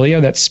portfolio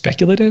that's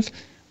speculative,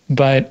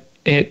 but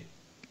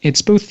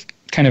it's both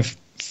kind of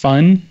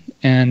fun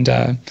and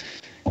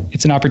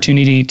it's an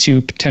opportunity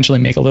to potentially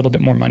make a little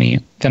bit more money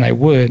than I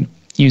would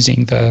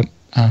using the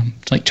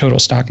like total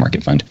stock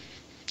market fund.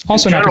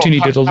 Also an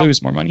opportunity to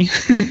lose more money.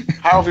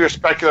 How have your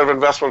speculative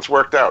investments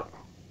worked out?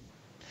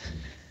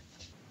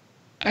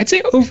 I'd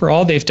say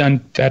overall they've done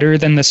better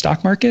than the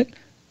stock market.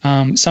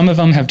 Some of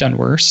them have done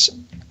worse.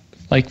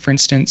 Like for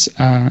instance,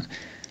 I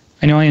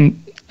know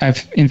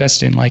I've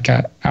invested in like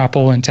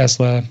Apple and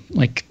Tesla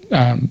like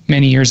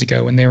many years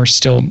ago when they were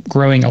still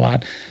growing a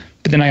lot.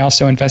 But then I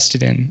also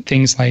invested in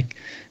things like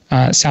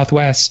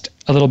Southwest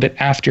a little bit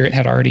after it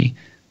had already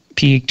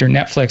peaked, or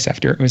Netflix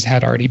after it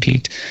had already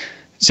peaked.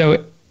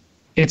 So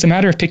it's a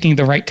matter of picking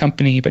the right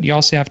company, but you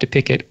also have to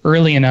pick it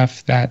early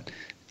enough that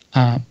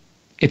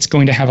it's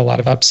going to have a lot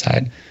of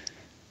upside.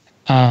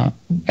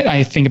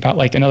 I think about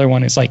like another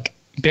one is like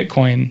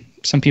Bitcoin.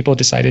 Some people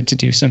decided to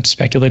do some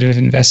speculative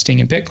investing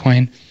in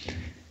Bitcoin.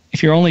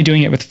 If you're only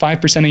doing it with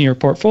 5% of your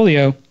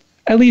portfolio,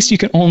 at least you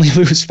can only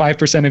lose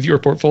 5% of your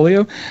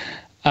portfolio.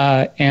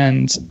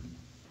 And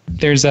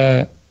there's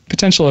a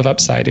potential of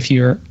upside if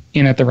you're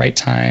in at the right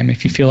time,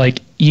 if you feel like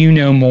you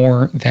know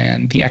more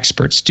than the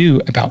experts do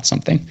about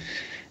something.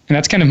 And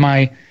that's kind of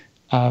my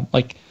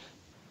like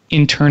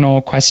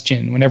internal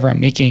question whenever I'm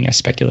making a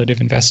speculative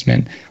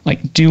investment.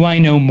 Like, do I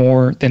know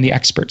more than the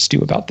experts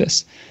do about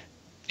this?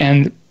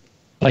 And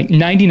like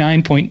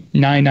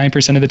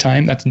 99.99% of the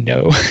time, that's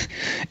no.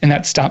 And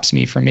that stops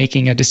me from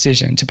making a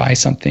decision to buy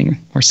something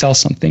or sell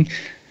something.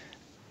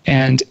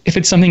 And if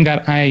it's something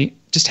that I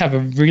just have a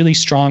really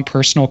strong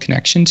personal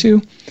connection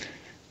to,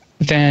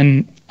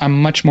 then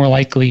I'm much more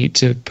likely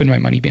to put my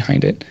money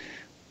behind it.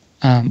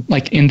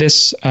 Like in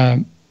this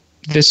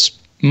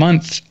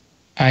month,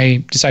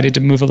 I decided to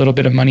move a little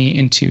bit of money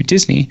into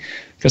Disney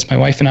because my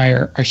wife and I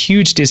are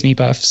huge Disney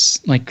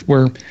buffs. Like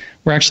we're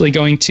actually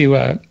going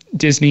to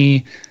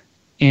Disney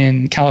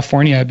in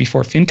California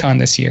before FinCon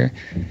this year.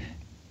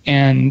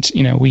 And,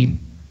 you know, we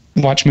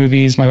watch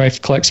movies. My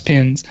wife collects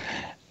pins.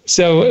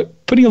 So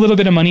putting a little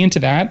bit of money into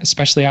that,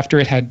 especially after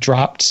it had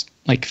dropped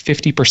like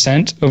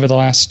 50% over the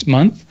last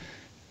month,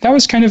 that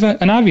was kind of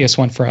an obvious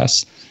one for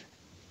us.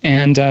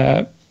 And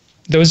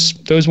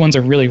those ones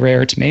are really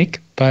rare to make,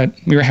 but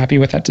we were happy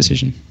with that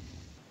decision.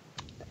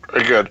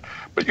 Very good.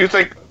 But you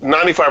think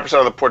 95%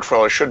 of the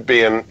portfolio should be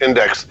in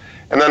index.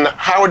 And then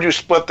how would you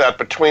split that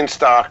between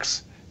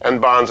stocks and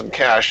bonds and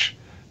cash,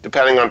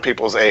 depending on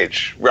people's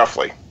age,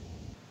 roughly?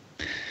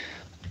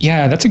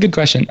 Yeah, that's a good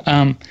question.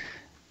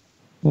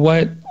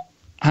 What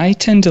I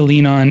tend to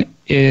lean on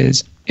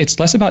is it's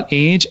less about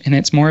age and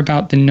it's more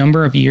about the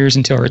number of years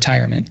until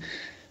retirement.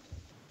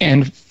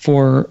 And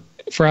for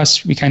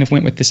us, we kind of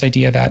went with this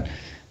idea that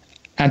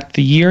at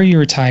the year you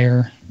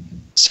retire,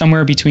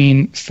 somewhere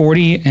between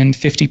 40 and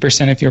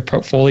 50% of your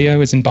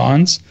portfolio is in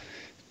bonds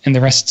and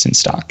the rest's in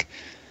stock.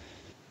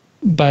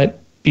 But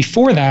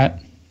before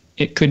that,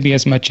 it could be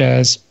as much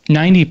as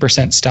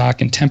 90% stock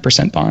and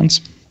 10%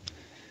 bonds.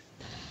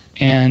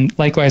 And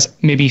likewise,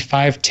 maybe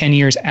 5-10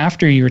 years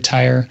after you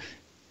retire,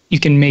 you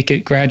can make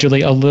it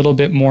gradually a little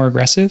bit more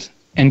aggressive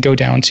and go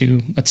down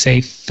to, let's say,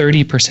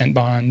 30%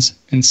 bonds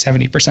and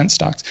 70%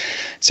 stocks.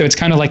 So it's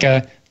kind of like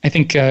I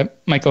think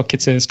Michael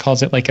Kitces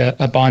calls it like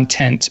a bond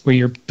tent, where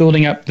you're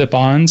building up the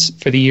bonds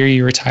for the year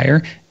you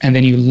retire, and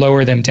then you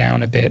lower them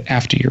down a bit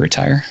after you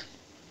retire.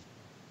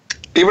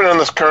 Even in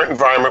this current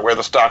environment where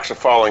the stocks are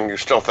falling, you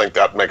still think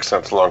that makes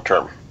sense long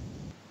term?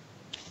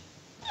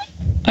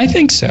 I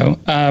think so.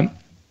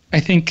 I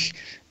think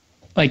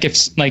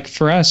like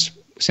for us,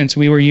 since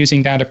we were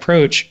using that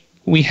approach,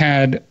 we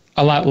had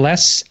a lot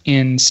less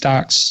in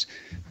stocks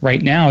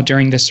right now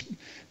during this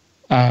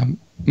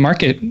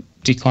market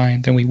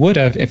decline than we would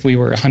have if we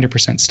were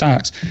 100%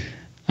 stocks.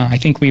 I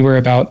think we were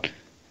about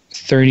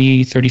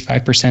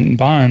 35% in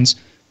bonds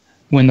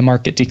when the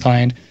market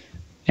declined.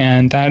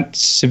 And that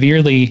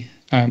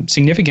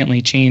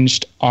significantly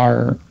changed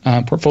our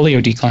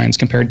portfolio declines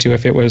compared to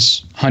if it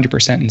was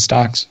 100% in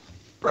stocks.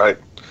 Right.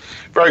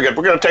 Very good.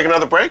 We're going to take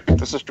another break.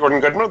 This is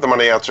Jordan Goodman of the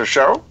Money Answer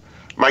Show.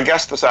 My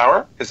guest this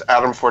hour is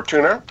Adam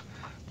Fortuna,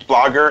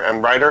 blogger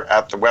and writer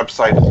at the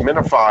website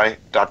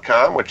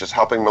minify.com, which is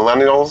helping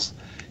millennials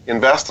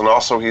invest, and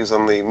also he's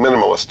in the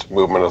minimalist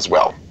movement as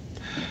well.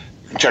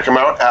 You can check him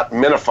out at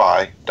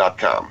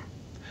minify.com.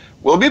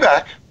 We'll be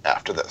back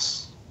after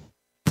this.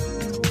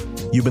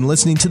 You've been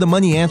listening to the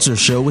Money Answer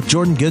Show with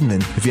Jordan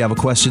Goodman. If you have a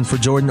question for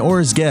Jordan or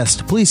his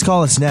guest, please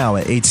call us now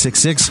at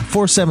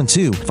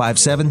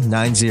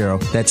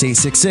 866-472-5790. That's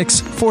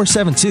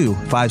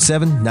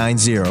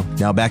 866-472-5790.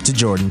 Now back to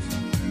Jordan.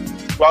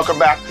 Welcome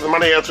back to the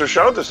Money Answer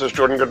Show. This is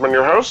Jordan Goodman,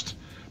 your host.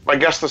 My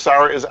guest this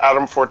hour is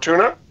Adam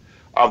Fortuna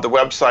of the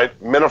website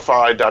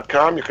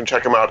minify.com. You can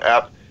check him out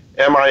at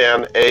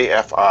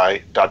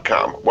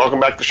minafi.com. Welcome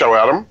back to the show,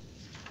 Adam.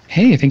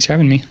 Hey, thanks for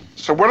having me.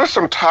 So what are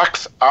some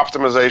tax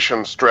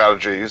optimization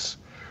strategies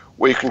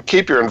where you can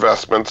keep your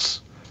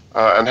investments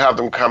and have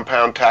them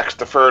compound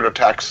tax-deferred or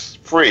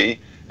tax-free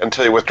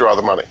until you withdraw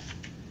the money?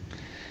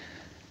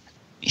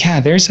 Yeah,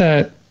 there's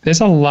a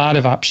lot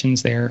of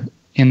options there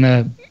in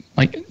the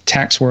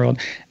tax world.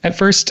 At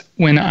first,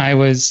 when I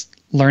was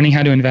learning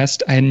how to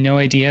invest, I had no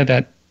idea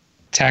that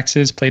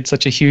taxes played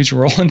such a huge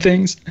role in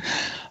things.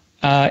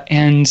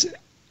 And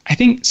I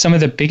think some of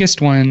the biggest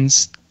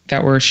ones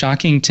that were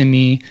shocking to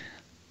me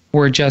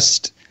were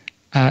just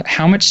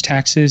how much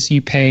taxes you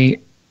pay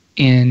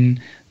in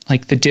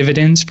the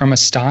dividends from a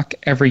stock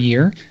every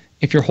year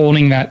if you're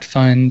holding that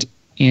fund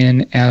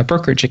in a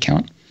brokerage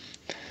account.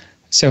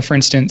 So for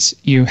instance,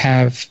 you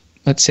have,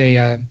 let's say,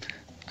 a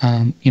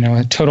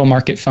total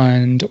market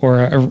fund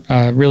or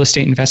a real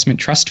estate investment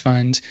trust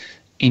fund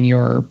in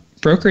your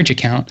brokerage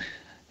account,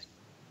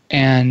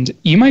 and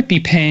you might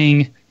be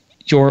paying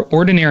your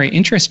ordinary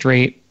interest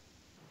rate,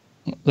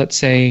 let's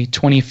say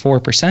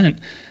 24%,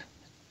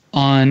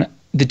 on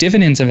the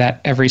dividends of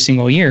that every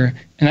single year.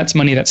 And that's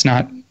money that's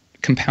not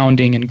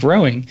compounding and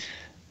growing.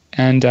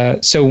 And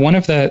so one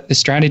of the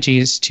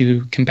strategies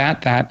to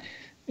combat that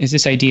is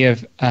this idea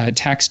of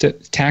tax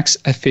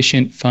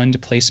efficient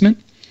fund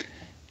placement.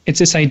 It's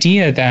this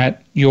idea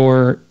that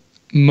your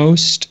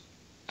most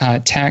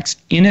tax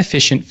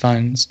inefficient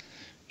funds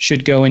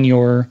should go in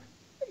your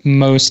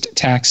most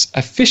tax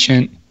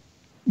efficient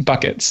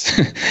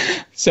buckets.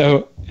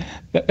 So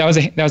that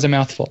was a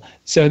mouthful.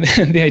 So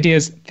the idea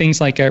is things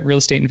like real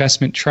estate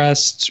investment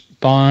trusts,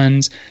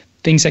 bonds,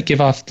 things that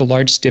give off the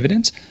largest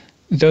dividends.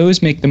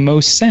 Those make the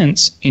most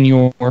sense in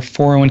your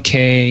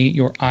 401k,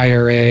 your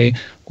IRA,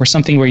 or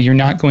something where you're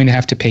not going to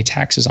have to pay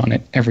taxes on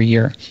it every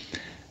year.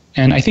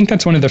 And I think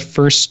that's one of the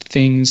first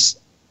things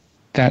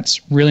that's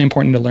really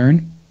important to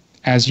learn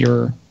as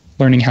you're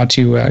learning how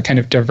to kind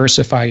of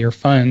diversify your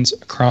funds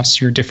across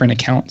your different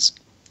accounts.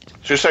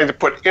 So you're saying to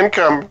put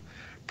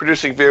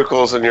income-producing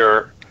vehicles in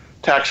your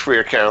tax-free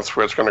accounts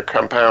where it's going to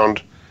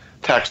compound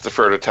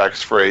tax-deferred or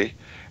tax-free,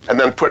 and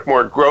then put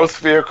more growth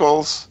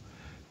vehicles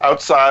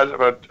outside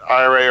of an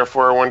IRA or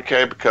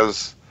 401k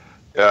because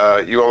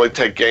you only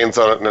take gains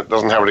on it and it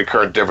doesn't have any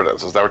current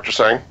dividends. Is that what you're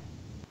saying?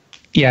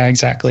 Yeah,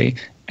 exactly.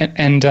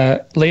 And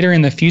later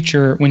in the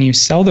future, when you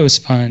sell those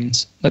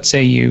funds, let's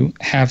say you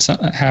have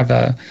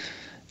a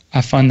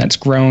fund that's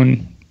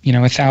grown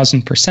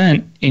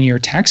 1,000% in your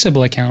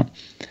taxable account.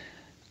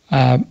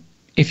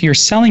 If you're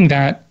selling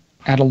that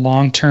at a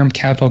long-term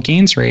capital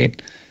gains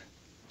rate,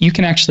 you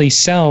can actually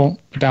sell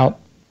about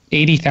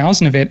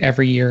 80,000 of it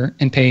every year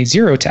and pay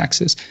zero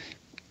taxes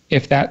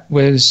if that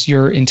was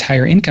your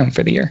entire income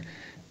for the year,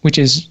 which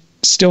is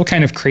still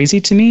kind of crazy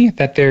to me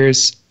that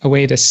there's a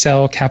way to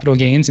sell capital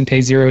gains and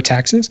pay zero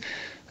taxes,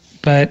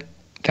 but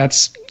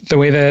that's the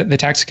way the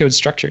tax code is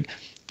structured.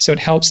 So it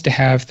helps to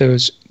have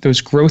those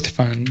growth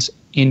funds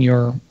in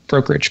your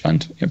brokerage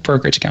account.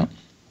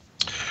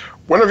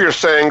 One of your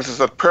sayings is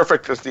that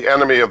perfect is the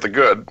enemy of the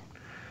good,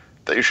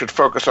 that you should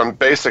focus on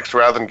basics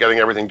rather than getting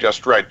everything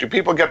just right. Do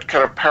people get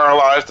kind of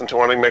paralyzed into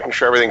making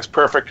sure everything's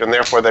perfect and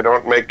therefore they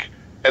don't make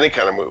any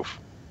kind of move?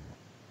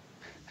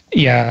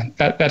 Yeah,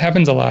 that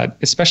happens a lot,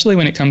 especially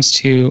when it comes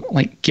to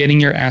getting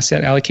your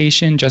asset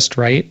allocation just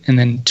right and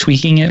then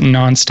tweaking it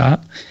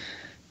nonstop.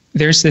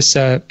 There's this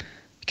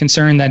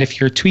concern that if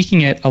you're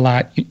tweaking it a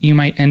lot, you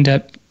might end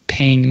up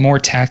paying more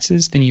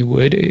taxes than you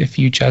would if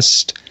you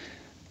just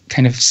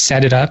kind of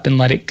set it up and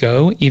let it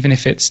go, even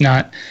if it's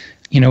not,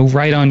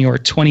 right on your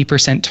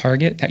 20%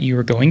 target that you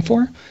were going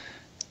for.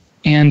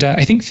 And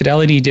I think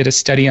Fidelity did a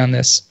study on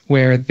this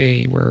where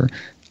they were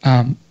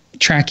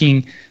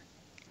tracking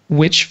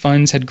which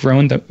funds had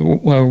grown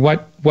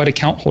what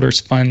account holders'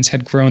 funds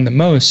had grown the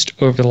most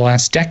over the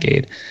last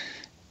decade.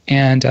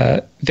 And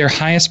their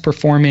highest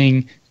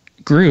performing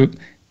group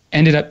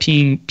ended up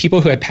being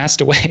people who had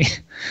passed away.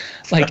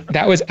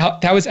 that was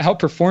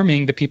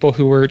outperforming the people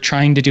who were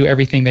trying to do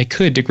everything they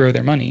could to grow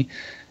their money.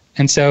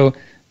 And so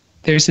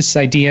there's this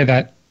idea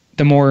that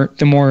the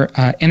more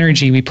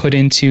energy we put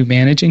into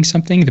managing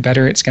something, the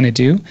better it's going to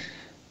do.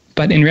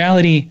 But in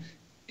reality,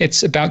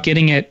 it's about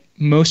getting it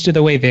most of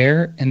the way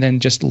there and then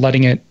just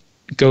letting it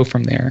go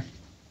from there.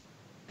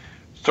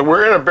 So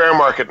we're in a bear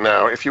market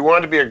now. If you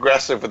want to be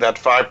aggressive with that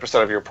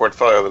 5% of your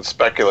portfolio that's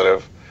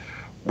speculative,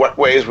 what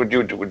ways would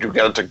you do? Would you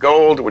get into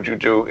gold? Would you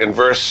do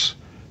inverse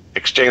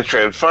exchange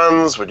traded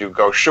funds? Would you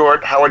go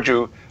short? How would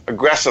you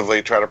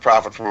aggressively try to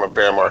profit from a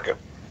bear market?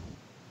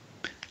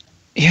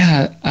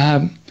 Yeah,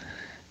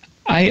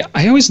 I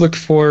always look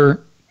for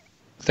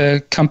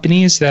the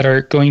companies that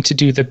are going to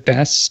do the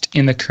best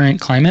in the current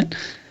climate.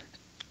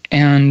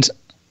 And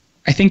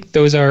I think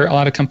those are a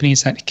lot of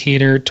companies that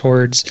cater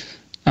towards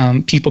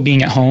people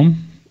being at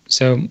home.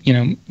 So,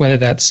 whether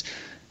that's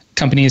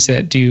companies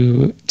that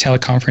do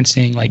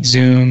teleconferencing like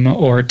Zoom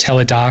or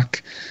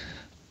Teledoc,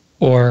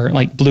 or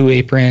like Blue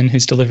Apron,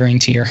 who's delivering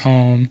to your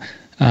home,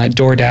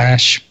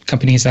 DoorDash,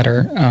 companies that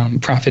are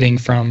profiting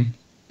from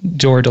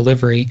door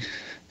delivery.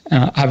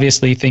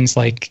 Obviously, things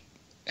like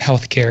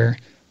healthcare.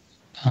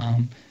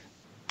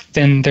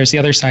 Then there's the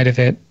other side of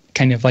it,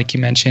 kind of like you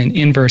mentioned,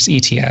 inverse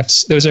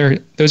ETFs. Those are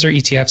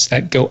ETFs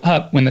that go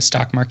up when the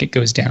stock market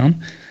goes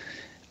down.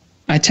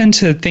 I tend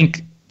to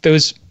think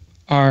those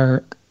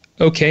are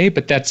okay,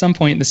 but at some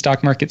point the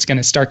stock market's going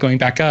to start going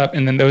back up,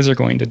 and then those are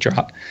going to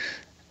drop.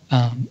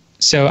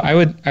 So I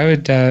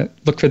would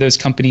look for those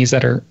companies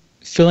that are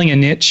filling a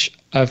niche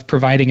of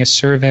providing a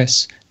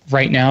service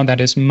right now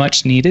that is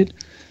much needed,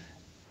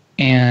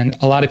 and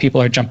a lot of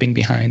people are jumping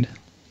behind.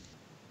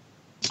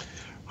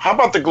 How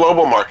about the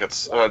global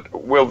markets?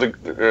 Will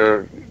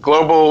the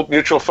global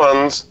mutual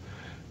funds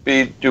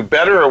do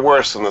better or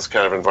worse in this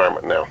kind of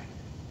environment now?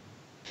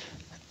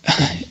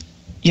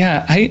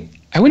 Yeah,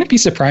 I wouldn't be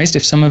surprised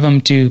if some of them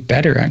do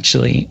better,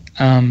 actually.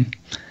 I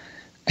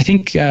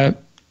think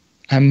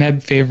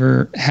Meb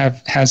Favor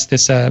has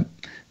this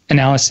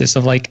analysis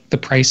of like the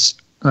price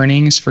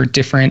earnings for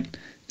different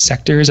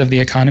sectors of the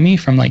economy,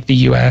 from like the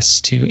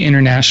US to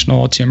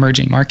international to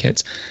emerging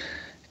markets.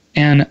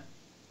 And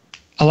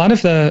a lot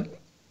of the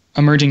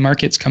emerging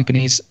markets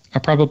companies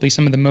are probably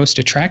some of the most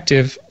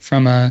attractive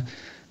from a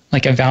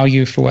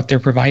value for what they're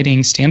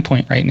providing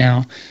standpoint right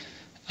now.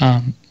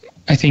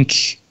 I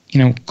think,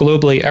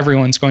 globally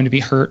everyone's going to be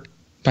hurt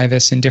by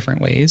this in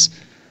different ways.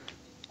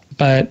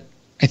 But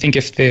I think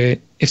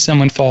if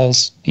someone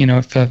falls,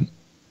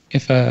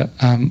 if a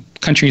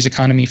country's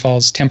economy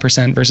falls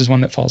 10% versus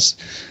one that falls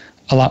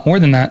a lot more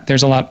than that,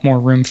 there's a lot more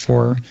room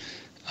for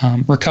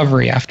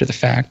recovery after the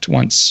fact,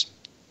 once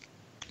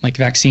like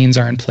vaccines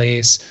are in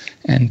place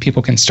and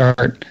people can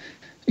start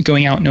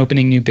going out and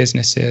opening new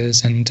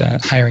businesses and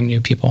hiring new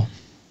people.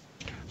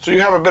 So you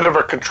have a bit of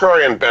a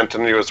contrarian bent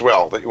in you as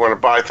well, that you want to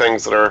buy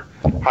things that are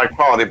high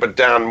quality but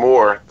down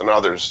more than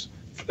others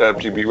to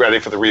be ready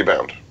for the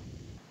rebound.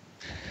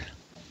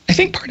 I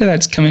think part of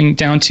that's coming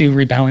down to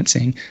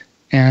rebalancing.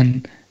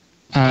 And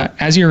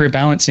as you're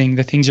rebalancing,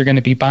 the things you're going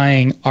to be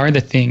buying are the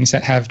things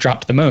that have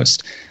dropped the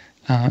most.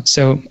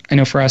 So I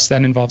know for us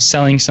that involves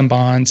selling some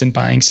bonds and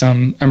buying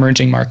some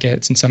emerging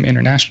markets and some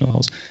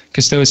internationals,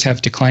 because those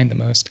have declined the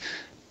most.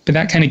 But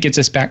that kind of gets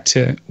us back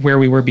to where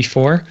we were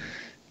before,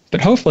 but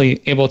hopefully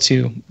able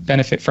to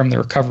benefit from the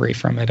recovery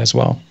from it as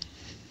well.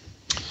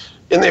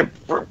 In the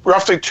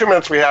roughly 2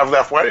 minutes we have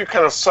left, why don't you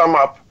kind of sum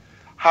up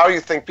how you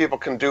think people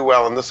can do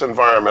well in this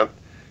environment,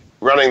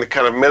 running the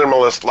kind of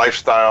minimalist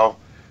lifestyle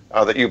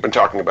that you've been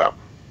talking about?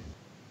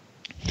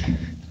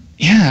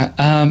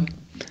 Yeah.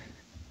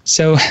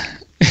 So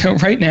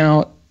right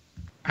now,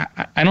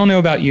 I don't know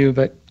about you,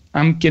 but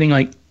I'm getting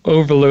like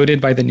overloaded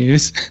by the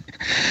news.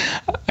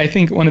 I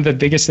think one of the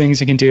biggest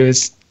things you can do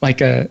is like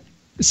a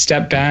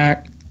step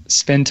back,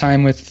 spend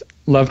time with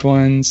loved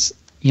ones,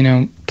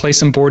 play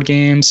some board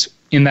games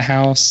in the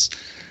house,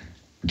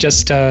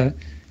 just,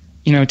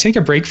 take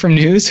a break from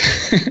news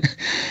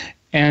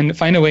and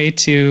find a way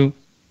to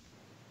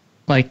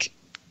like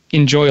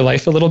enjoy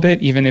life a little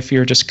bit, even if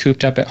you're just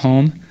cooped up at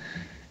home.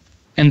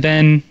 And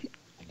then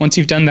once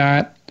you've done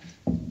that,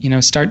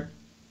 start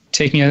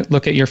taking a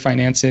look at your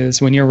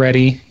finances when you're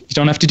ready. You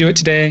don't have to do it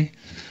today,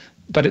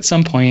 but at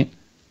some point,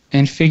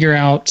 and figure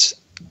out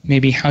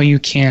maybe how you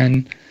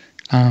can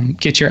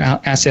get your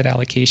asset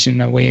allocation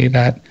in a way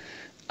that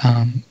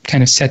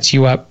kind of sets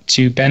you up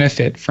to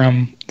benefit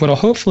from what will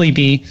hopefully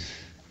be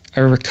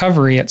a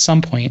recovery at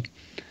some point.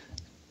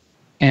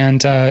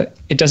 And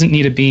it doesn't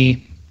need to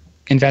be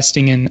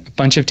investing in a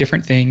bunch of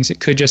different things.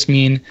 It could just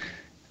mean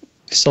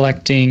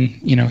selecting,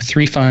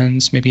 3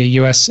 funds, maybe a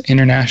U.S.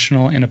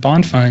 international and a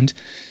bond fund,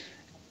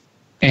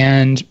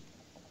 and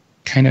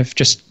kind of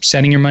just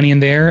setting your money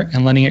in there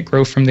and letting it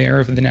grow from there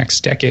over the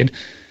next decade,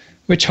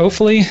 which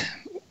hopefully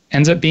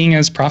ends up being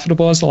as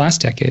profitable as the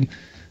last decade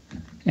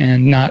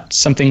and not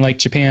something like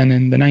Japan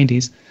in the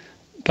 90s.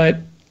 But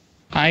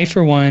I,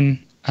 for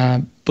one,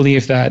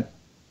 believe that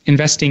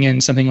investing in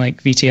something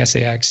like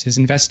VTSAX is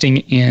investing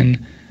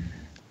in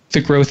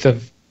the growth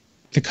of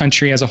the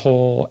country as a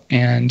whole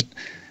and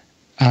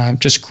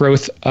just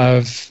growth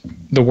of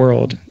the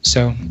world.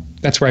 So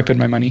that's where I put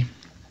my money.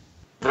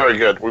 Very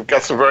good. We've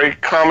got some very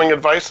calming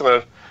advice in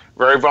a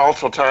very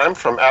volatile time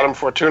from Adam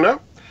Fortuna.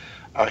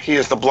 He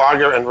is the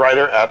blogger and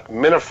writer at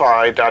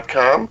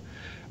minify.com,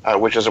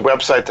 which is a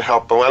website to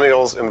help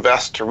millennials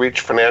invest to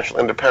reach financial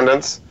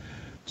independence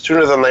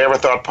sooner than they ever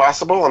thought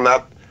possible, and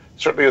that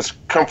certainly is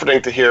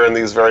comforting to hear in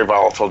these very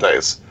volatile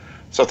days.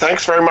 So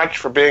thanks very much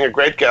for being a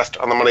great guest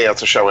on the Money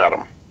Answer Show,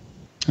 Adam.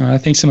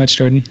 Thanks so much,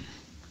 Jordan.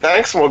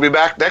 Thanks, and we'll be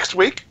back next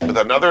week with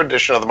another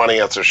edition of the Money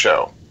Answer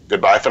Show.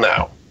 Goodbye for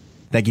now.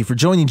 Thank you for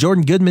joining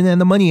Jordan Goodman and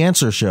the Money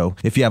Answer Show.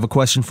 If you have a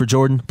question for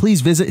Jordan,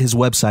 please visit his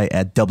website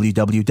at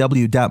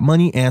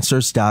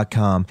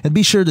www.moneyanswers.com. And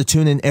be sure to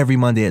tune in every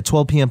Monday at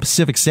 12 p.m.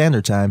 Pacific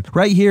Standard Time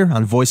right here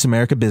on Voice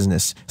America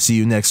Business. See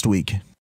you next week.